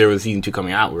knew there was season 2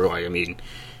 coming out, we were like, I mean,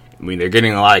 they're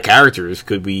getting a lot of characters.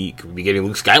 Could we be getting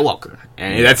Luke Skywalker?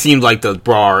 And that seemed like the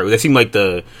bar. That seemed like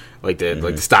the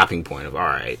stopping point of, all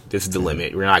right, this is the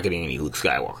limit. We're not getting any Luke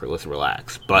Skywalker. Let's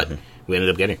relax. But we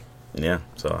ended up getting. Yeah.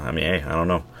 So I mean, hey, I don't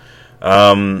know.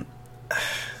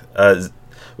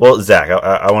 Well, Zach,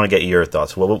 I want to get your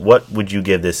thoughts. What would you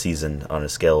give this season on a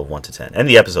scale of 1 to 10, and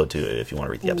the episode too, if you want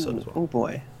to read the episode as well? Oh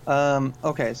boy.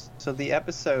 Okay, so the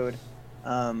episode,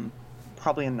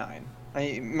 probably a 9.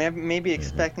 I maybe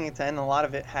expecting it to end. A lot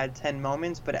of it had 10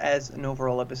 moments, but as an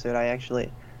overall episode, I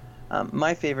actually,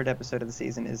 my favorite episode of the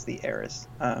season is the Heiress.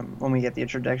 When we get the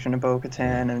introduction of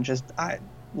Bo-Katan, and I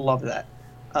love that.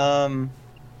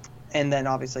 And then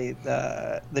obviously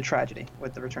the tragedy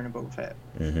with the return of Boba Fett.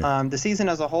 The season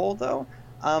as a whole, though,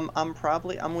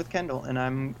 I'm with Kendall, and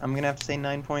I'm gonna have to say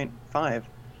 9.5.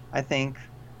 I think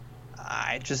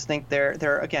I just think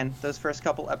they're again, those first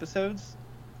couple episodes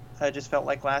just felt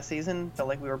like last season. Felt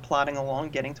like we were plodding along,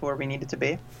 getting to where we needed to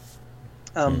be.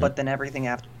 But then everything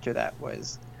after that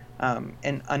was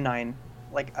a 9,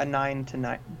 like a 9 to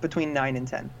 9, between 9 and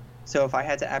 10. So if I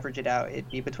had to average it out, it'd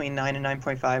be between 9 and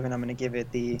 9.5, and I'm going to give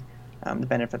it the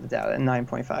benefit of the doubt at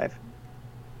 9.5.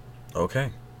 Okay.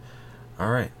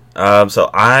 All right. So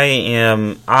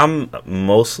I'm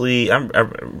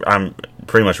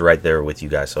pretty much right there with you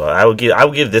guys. So I would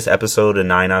give this episode a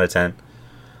 9 out of 10.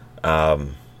 I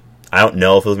don't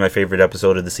know if it was my favorite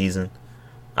episode of the season.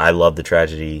 I love the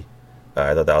tragedy.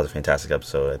 I thought that was a fantastic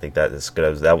episode. I think that is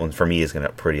good. That one for me is gonna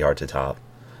be pretty hard to top.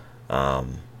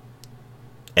 And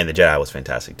the Jedi was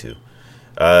fantastic too.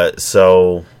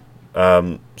 So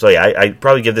yeah, I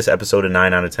probably give this episode a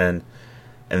 9 out of 10.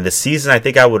 And the season, I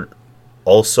think I would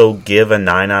also give a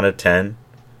 9 out of 10.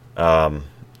 I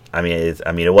mean,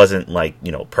 it wasn't like,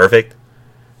 perfect,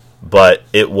 but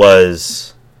it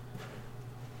was.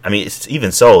 I mean,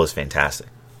 even so, it was fantastic.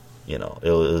 It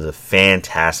was a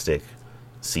fantastic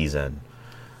season.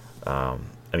 I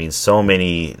mean, so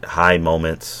many high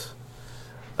moments.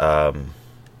 I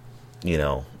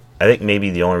think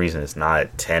maybe the only reason it's not a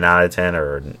 10 out of 10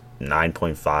 or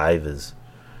 9.5 is,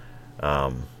 I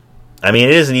mean,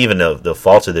 it isn't even the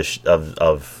fault of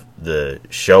the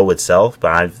show itself,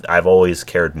 but I've always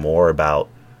cared more about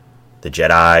the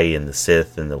Jedi and the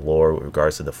Sith and the lore with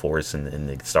regards to the Force and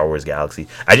the Star Wars galaxy.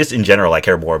 I just, in general, I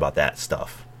care more about that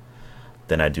stuff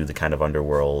than I do the kind of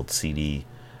underworld, seedy,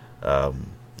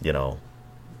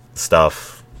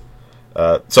 stuff.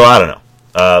 So I don't know.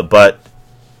 But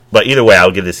either way,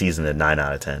 I'll give this season a 9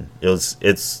 out of 10.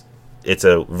 It's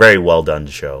a very well done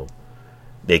show.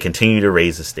 They continue to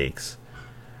raise the stakes.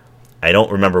 I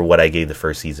don't remember what I gave the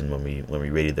first season when we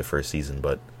rated the first season,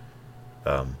 but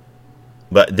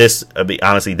this,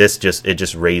 honestly, it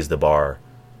just raised the bar.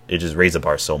 It just raised the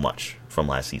bar so much from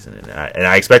last season, and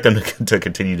I expect them to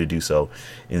continue to do so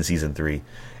in season 3,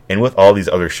 and with all these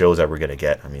other shows that we're gonna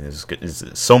get. I mean, there's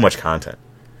so much content.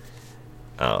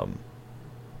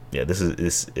 Yeah, this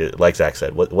is like Zach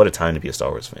said, what a time to be a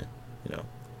Star Wars fan.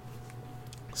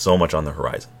 So much on the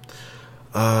horizon.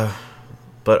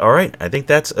 But all right, I think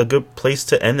that's a good place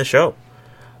to end the show.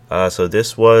 So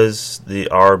this was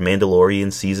our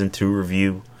Mandalorian Season 2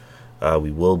 review.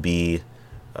 We will be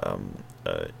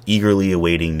eagerly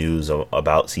awaiting news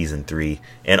about Season 3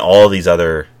 and all these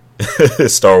other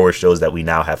Star Wars shows that we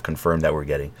now have confirmed that we're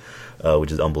getting,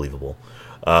 which is unbelievable.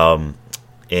 And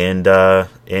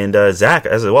Zach,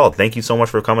 as well, thank you so much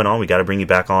for coming on. We got to bring you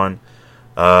back on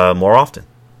more often.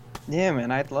 Yeah,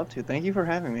 man, I'd love to. Thank you for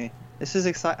having me. This is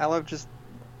exciting. I love just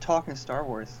talking Star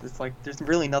Wars. It's like there's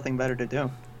really nothing better to do.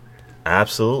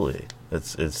 Absolutely.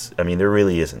 It's. I mean, there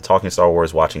really isn't. Talking Star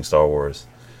Wars, watching Star Wars,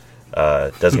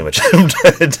 doesn't get much.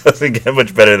 It doesn't get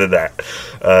much better than that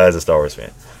as a Star Wars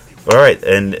fan. All right,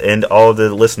 and all of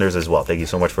the listeners as well. Thank you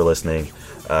so much for listening.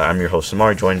 I'm your host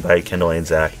Samar, joined by Kendall and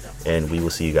Zach, and we will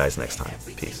see you guys next time.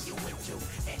 Peace.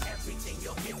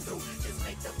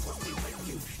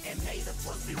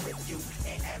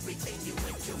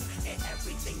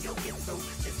 Everything you'll get through,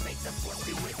 just make the force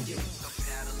be with you.